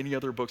don't read any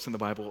other books in the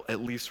Bible,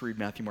 at least read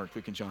Matthew, Mark,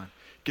 Luke, and John.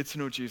 Get to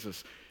know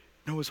Jesus.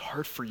 Know his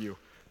heart for you.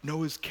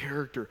 Know his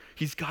character.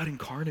 He's God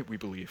incarnate, we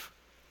believe.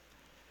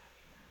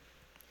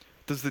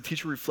 Does the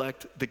teacher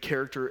reflect the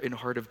character and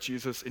heart of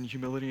Jesus in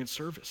humility and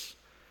service?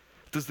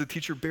 Does the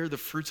teacher bear the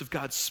fruits of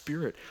God's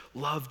Spirit?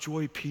 Love,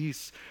 joy,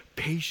 peace,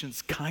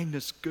 patience,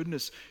 kindness,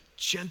 goodness,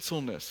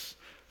 gentleness,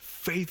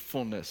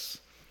 faithfulness,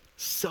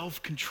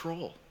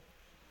 self-control.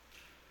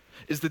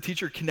 Is the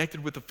teacher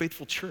connected with the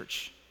faithful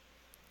church?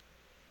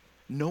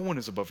 No one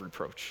is above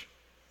reproach.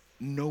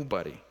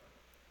 Nobody.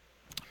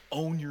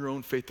 Own your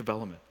own faith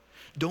development.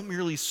 Don't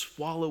merely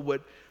swallow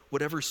what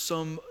whatever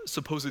some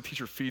supposed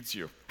teacher feeds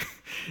you.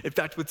 In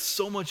fact, with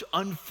so much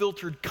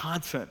unfiltered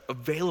content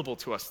available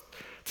to us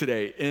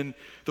today in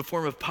the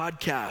form of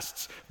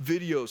podcasts,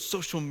 videos,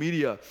 social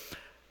media,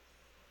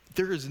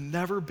 there has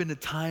never been a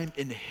time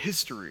in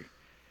history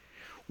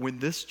when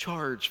this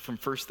charge from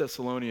 1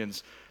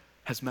 Thessalonians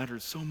has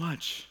mattered so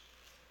much.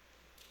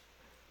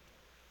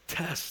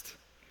 Test.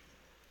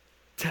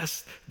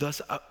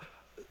 Thus,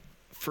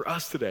 for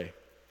us today,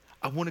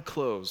 I want to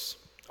close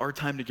our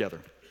time together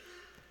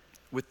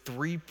with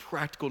 3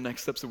 practical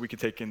next steps that we can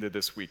take into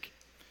this week.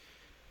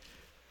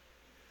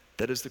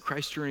 That is the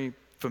Christ Journey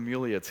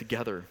Familia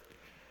together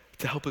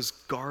to help us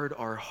guard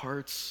our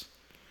hearts,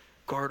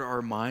 guard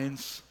our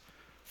minds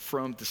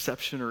from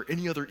deception or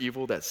any other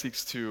evil that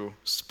seeks to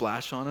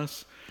splash on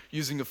us,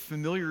 using a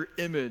familiar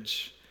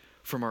image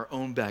from our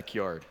own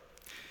backyard.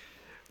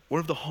 One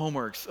of the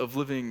hallmarks of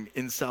living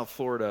in South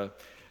Florida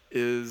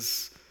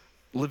is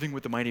living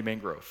with the mighty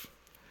mangrove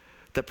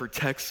that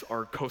protects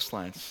our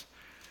coastlines,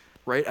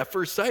 right? At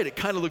first sight, it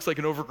kind of looks like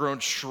an overgrown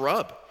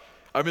shrub.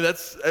 I mean,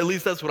 that's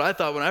what I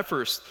thought when I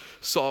first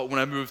saw it when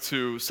I moved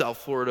to South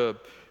Florida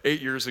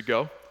 8 years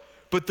ago.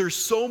 But there's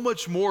so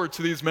much more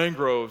to these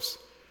mangroves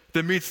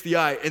than meets the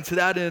eye. And to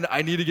that end,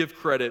 I need to give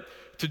credit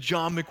to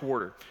John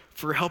McWhorter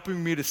for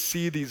helping me to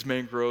see these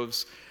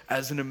mangroves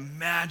as an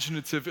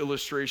imaginative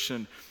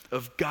illustration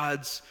of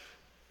God's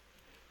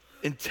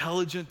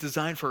intelligent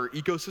design for our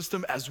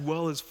ecosystem, as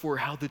well as for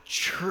how the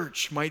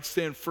church might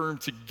stand firm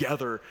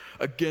together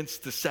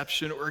against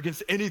deception or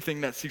against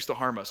anything that seeks to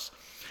harm us.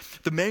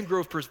 The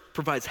mangrove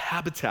provides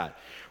habitat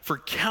for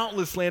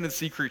countless land and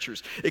sea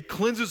creatures. It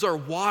cleanses our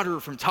water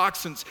from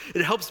toxins.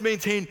 It helps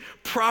maintain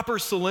proper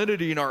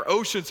salinity in our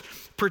oceans,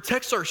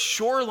 protects our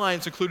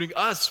shorelines, including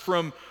us,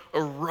 from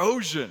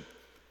erosion.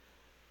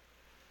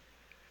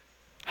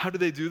 How do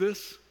they do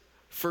this?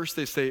 First,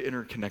 they stay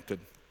interconnected.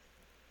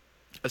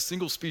 A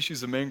single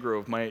species of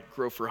mangrove might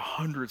grow for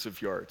hundreds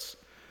of yards.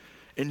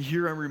 And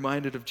here I'm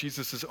reminded of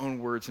Jesus' own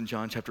words in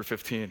John chapter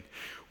 15,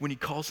 when he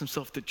calls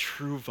himself the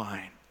true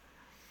vine.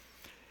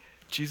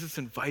 Jesus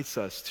invites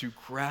us to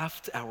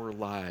graft our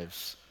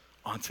lives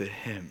onto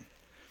him.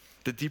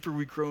 The deeper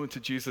we grow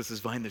into Jesus'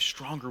 vine, the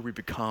stronger we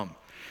become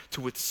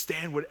to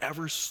withstand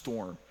whatever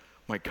storm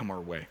might come our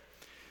way.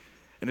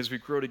 And as we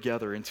grow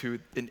together into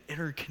an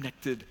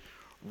interconnected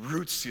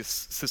root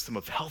system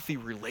of healthy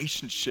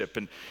relationship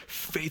and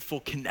faithful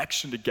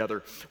connection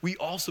together, we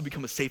also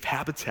become a safe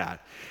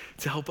habitat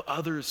to help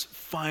others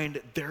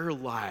find their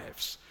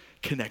lives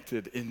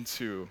connected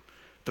into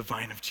the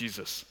vine of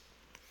Jesus.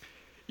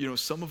 You know,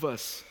 some of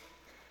us,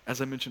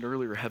 as I mentioned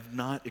earlier, have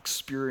not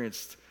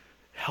experienced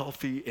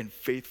healthy and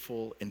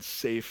faithful and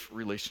safe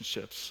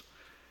relationships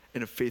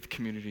in a faith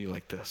community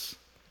like this.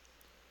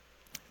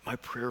 My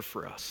prayer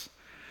for us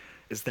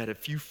is that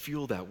if you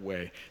feel that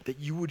way, that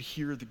you would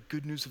hear the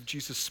good news of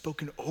Jesus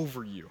spoken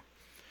over you,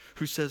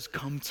 who says,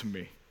 "Come to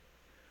me,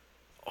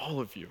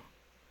 all of you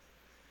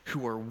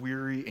who are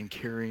weary and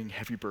carrying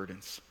heavy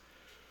burdens,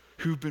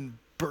 who've been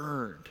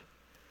burned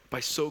by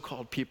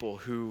so-called people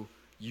who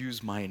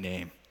use my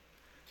name,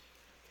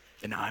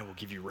 and I will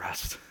give you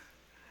rest."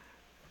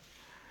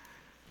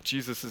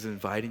 Jesus is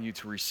inviting you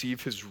to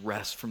receive his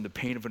rest from the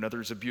pain of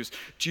another's abuse.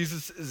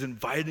 Jesus is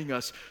inviting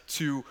us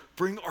to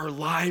bring our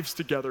lives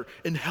together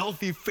in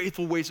healthy,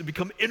 faithful ways and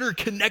become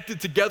interconnected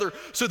together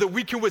so that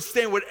we can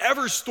withstand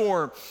whatever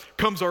storm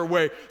comes our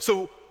way.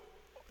 So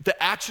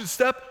the action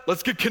step,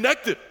 let's get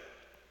connected.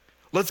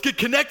 Let's get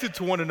connected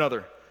to one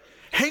another.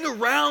 Hang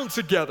around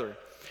together.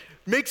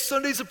 Make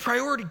Sundays a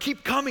priority.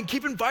 Keep coming,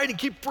 keep inviting,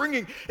 keep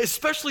bringing,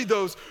 especially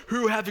those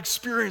who have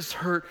experienced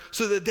hurt,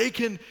 so that they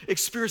can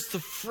experience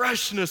the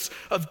freshness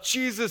of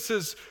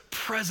Jesus'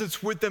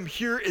 presence with them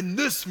here in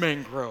this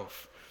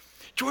mangrove.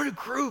 Join a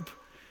group.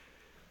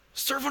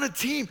 Serve on a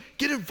team.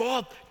 Get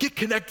involved. Get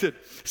connected.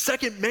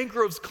 Second,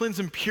 mangroves cleanse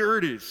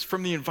impurities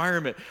from the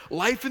environment.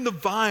 Life in the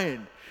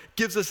vine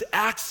gives us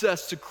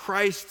access to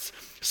Christ's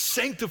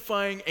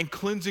sanctifying and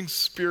cleansing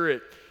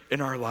spirit in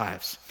our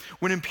lives.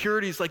 When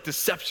impurities like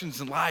deceptions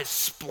and lies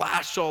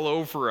splash all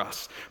over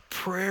us,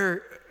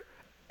 prayer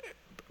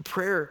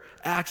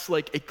acts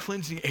like a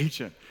cleansing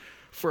agent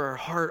for our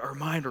heart, our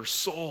mind, our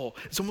soul.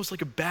 It's almost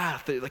like a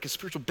bath, like a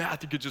spiritual bath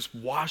that could just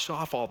wash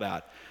off all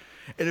that.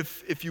 And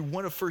if you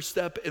want a first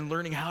step in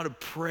learning how to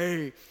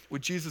pray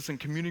with Jesus and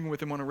communing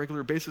with him on a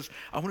regular basis,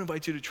 I want to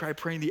invite you to try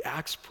praying the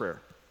ACTS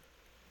prayer.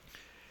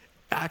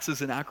 ACTS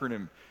is an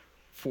acronym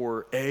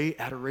for A,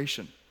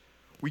 adoration.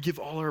 We give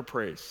all our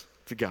praise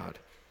to God,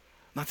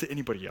 not to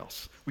anybody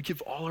else. We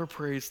give all our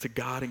praise to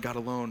God and God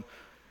alone,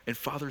 and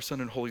Father,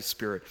 Son, and Holy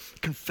Spirit.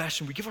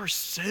 Confession, we give our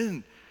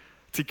sin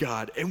to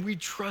God, and we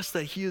trust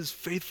that he is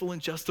faithful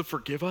and just to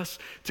forgive us,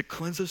 to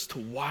cleanse us, to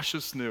wash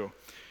us new.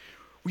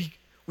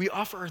 We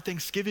offer our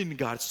thanksgiving to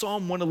God.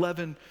 Psalm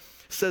 111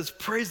 says,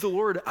 "Praise the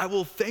Lord. I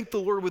will thank the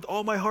Lord with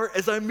all my heart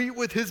as I meet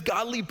with his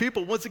godly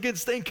people." Once again,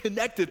 staying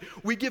connected.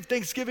 We give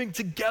thanksgiving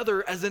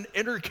together as an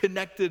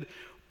interconnected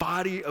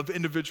body of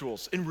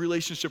individuals in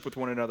relationship with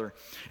one another.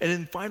 And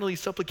then finally,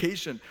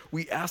 supplication.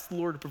 We ask the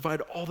Lord to provide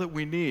all that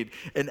we need.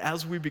 And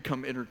as we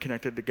become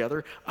interconnected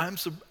together,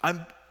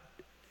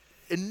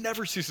 it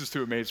never ceases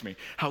to amaze me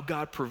how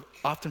God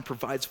often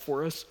provides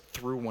for us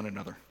through one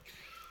another,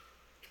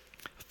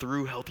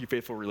 through healthy,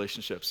 faithful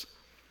relationships.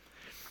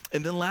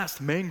 And then last,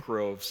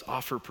 mangroves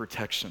offer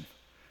protection.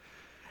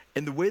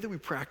 And the way that we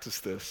practice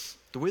this,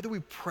 the way that we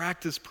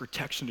practice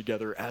protection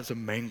together as a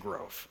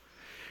mangrove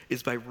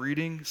is by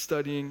reading,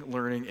 studying,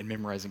 learning, and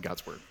memorizing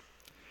God's word,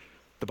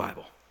 the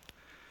Bible,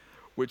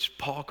 which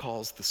Paul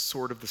calls the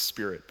sword of the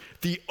Spirit.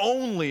 The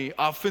only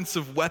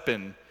offensive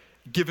weapon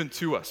given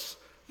to us,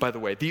 by the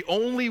way. The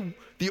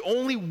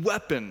only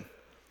weapon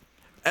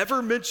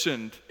ever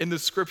mentioned in the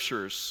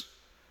scriptures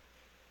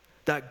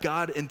that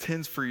God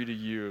intends for you to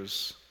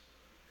use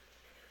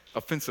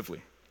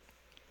offensively.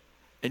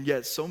 And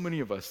yet so many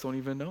of us don't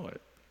even know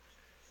it.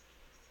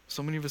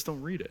 So many of us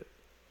don't read it.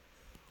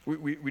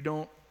 We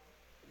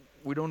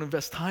don't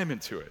invest time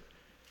into it.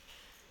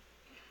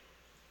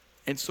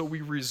 And so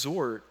we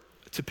resort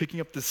to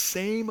picking up the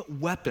same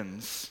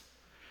weapons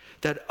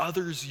that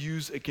others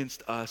use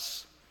against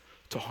us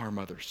to harm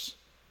others.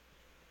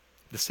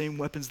 The same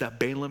weapons that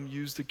Balaam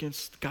used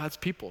against God's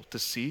people: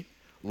 deceit,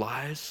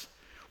 lies.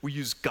 We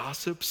use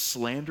gossip,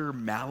 slander,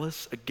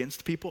 malice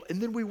against people,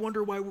 and then we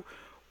wonder why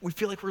we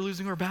feel like we're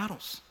losing our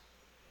battles.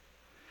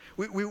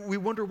 We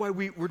wonder why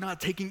we're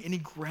not taking any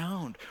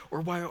ground,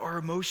 or why our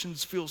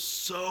emotions feel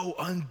so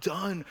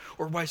undone,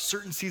 or why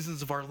certain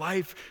seasons of our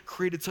life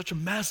created such a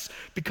mess,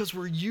 because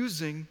we're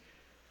using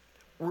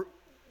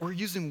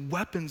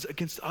weapons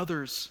against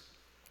others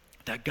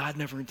that God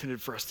never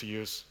intended for us to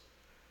use.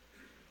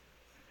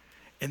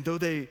 And though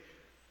they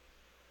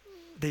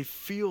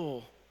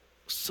feel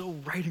so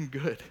right and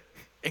good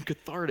and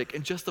cathartic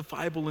and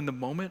justifiable in the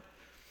moment,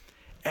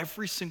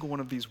 every single one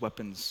of these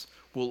weapons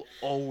will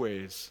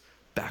always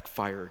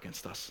backfire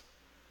against us.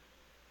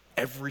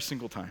 Every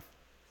single time.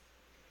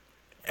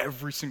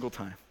 Every single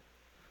time.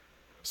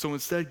 So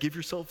instead, give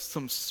yourself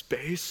some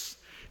space,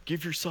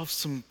 give yourself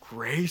some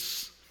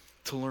grace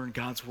to learn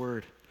God's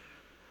word,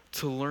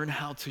 to learn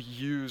how to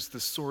use the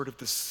sword of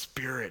the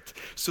Spirit,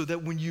 so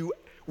that when you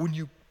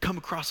come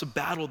across a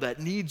battle that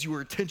needs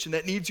your attention,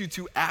 that needs you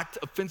to act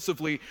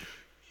offensively,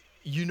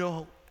 you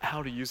know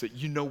how to use it.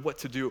 You know what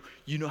to do.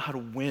 You know how to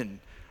win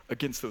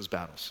against those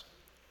battles.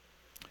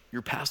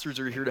 Your pastors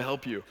are here to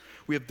help you.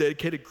 We have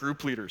dedicated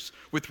group leaders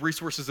with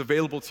resources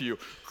available to you.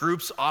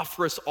 Groups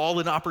offer us all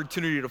an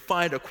opportunity to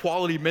find a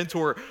quality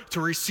mentor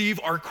to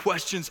receive our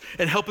questions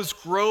and help us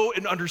grow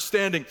in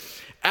understanding.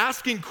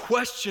 Asking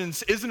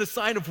questions isn't a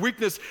sign of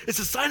weakness, it's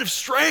a sign of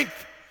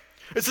strength.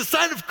 It's a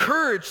sign of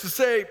courage to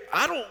say,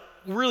 I don't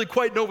really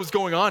quite know what's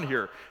going on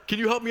here. Can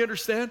you help me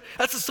understand?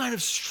 That's a sign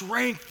of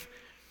strength.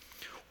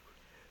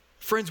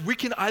 Friends, we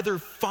can either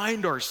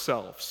find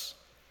ourselves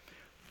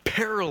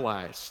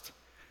paralyzed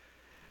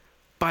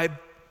by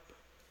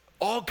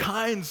all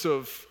kinds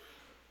of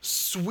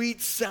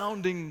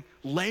sweet-sounding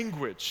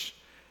language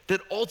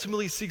that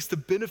ultimately seeks to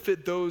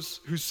benefit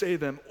those who say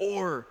them,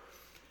 or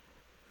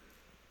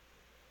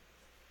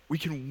we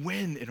can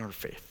win in our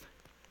faith.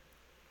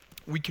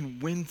 We can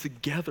win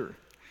together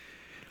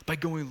by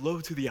going low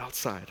to the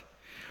outside,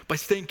 by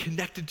staying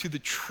connected to the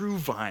true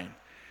vine,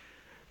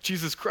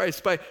 Jesus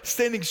Christ, by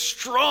standing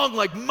strong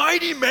like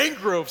mighty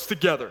mangroves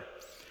together,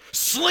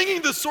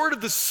 slinging the sword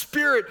of the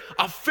Spirit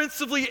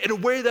offensively in a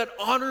way that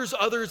honors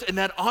others and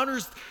that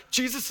honors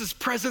Jesus'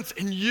 presence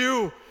in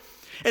you.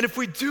 And if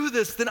we do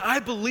this, then I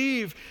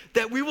believe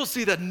that we will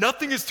see that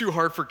nothing is too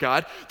hard for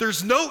God.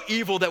 There's no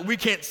evil that we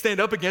can't stand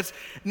up against.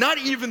 Not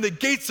even the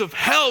gates of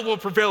hell will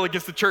prevail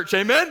against the church.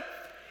 Amen?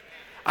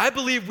 I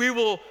believe we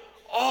will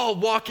all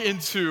walk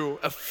into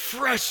a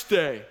fresh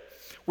day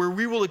where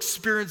we will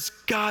experience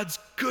God's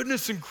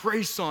goodness and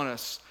grace on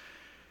us,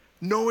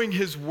 knowing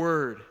His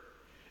word,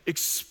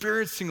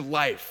 experiencing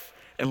life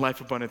and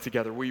life abundant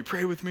together. Will you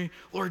pray with me?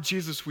 Lord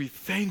Jesus, we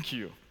thank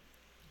you.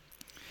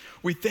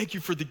 We thank you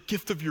for the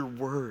gift of your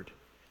word.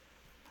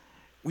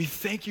 We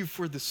thank you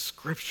for the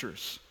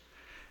scriptures.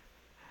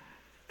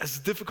 As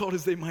difficult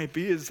as they might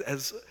be,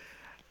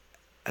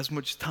 as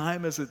much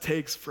time as it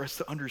takes for us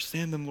to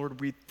understand them, Lord,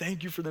 we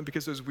thank you for them,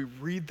 because as we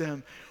read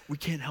them, we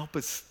can't help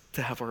but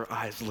to have our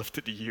eyes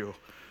lifted to you.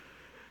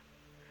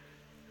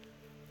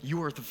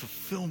 You are the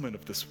fulfillment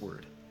of this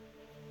word.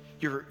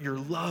 Your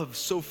love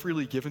so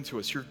freely given to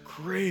us. Your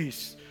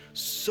grace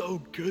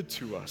so good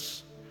to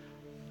us.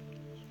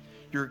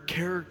 Your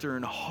character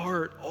and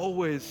heart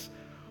always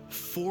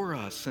for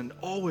us and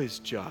always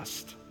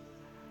just.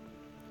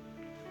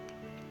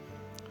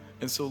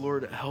 And so,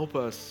 Lord, help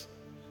us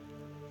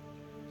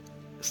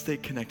stay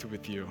connected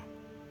with you.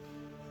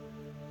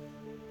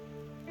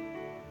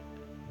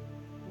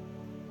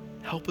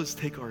 Help us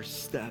take our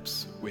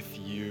steps with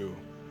you,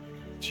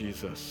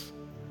 Jesus.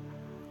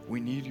 We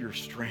need your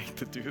strength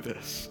to do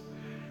this.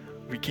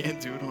 We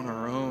can't do it on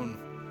our own.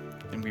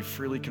 And we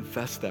freely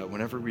confess that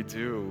whenever we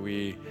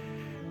do,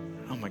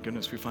 oh my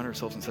goodness, we find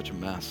ourselves in such a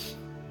mess.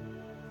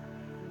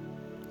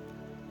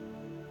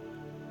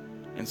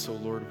 And so,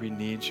 Lord, we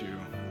need you.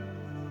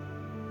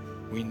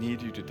 We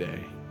need you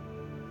today.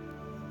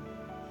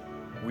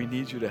 We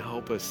need you to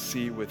help us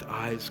see with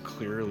eyes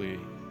clearly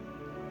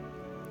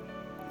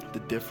the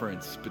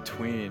difference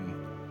between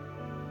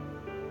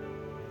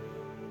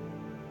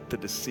the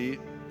deceit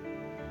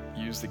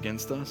used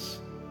against us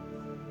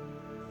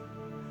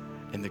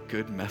and the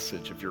good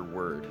message of your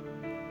word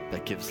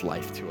that gives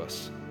life to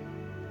us.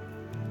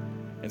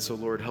 And so,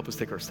 Lord, help us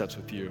take our steps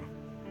with you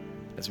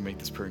as we make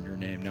this prayer in your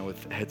name. Now,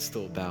 with heads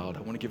still bowed,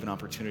 I want to give an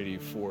opportunity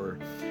for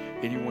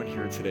anyone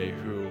here today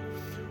who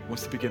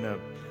wants to begin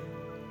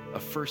a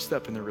first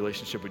step in their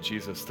relationship with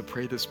Jesus to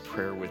pray this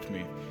prayer with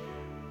me.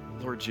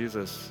 Lord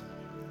Jesus,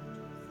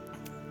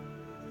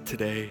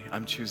 today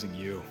I'm choosing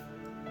you.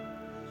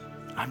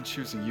 I'm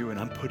choosing you, and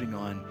I'm putting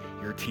on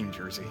your team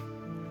jersey.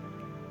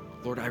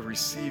 Lord, I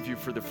receive you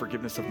for the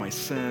forgiveness of my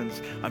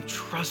sins. I'm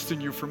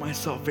trusting you for my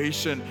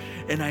salvation,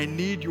 and I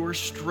need your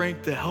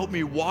strength to help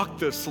me walk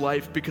this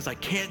life because I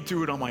can't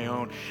do it on my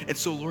own. And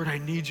so, Lord, I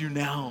need you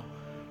now.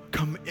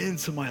 Come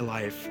into my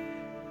life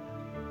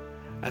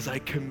as I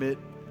commit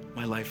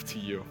my life to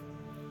you.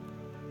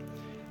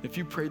 If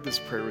you prayed this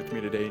prayer with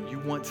me today and you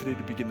want today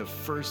to begin the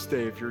first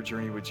day of your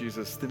journey with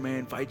Jesus, then may I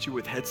invite you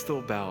with head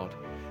still bowed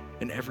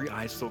and every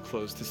eye still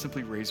closed to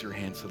simply raise your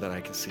hand so that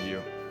I can see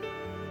you.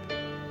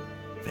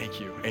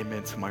 Thank you.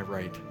 Amen to my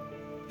right.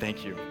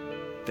 Thank you.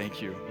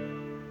 Thank you.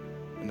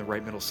 In the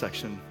right middle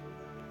section,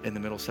 in the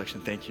middle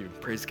section, thank you.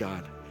 Praise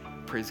God.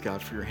 Praise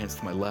God for your hands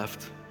to my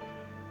left.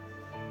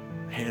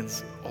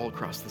 Hands all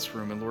across this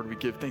room. And Lord, we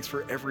give thanks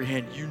for every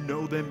hand. You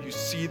know them, you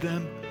see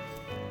them.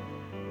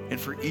 And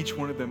for each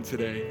one of them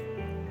today,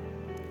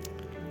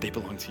 they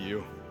belong to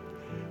you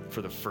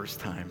for the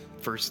first time,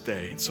 first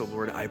day. And so,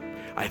 Lord,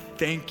 I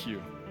thank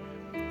you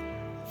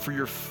for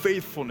your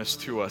faithfulness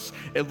to us.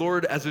 And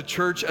Lord, as a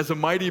church, as a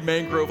mighty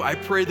mangrove, I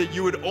pray that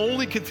you would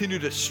only continue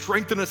to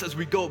strengthen us as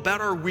we go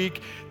about our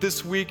week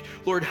this week.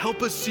 Lord,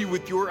 help us see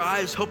with your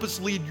eyes. Help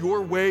us lead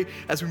your way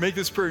as we make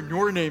this prayer in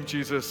your name,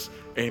 Jesus.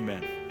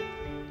 Amen.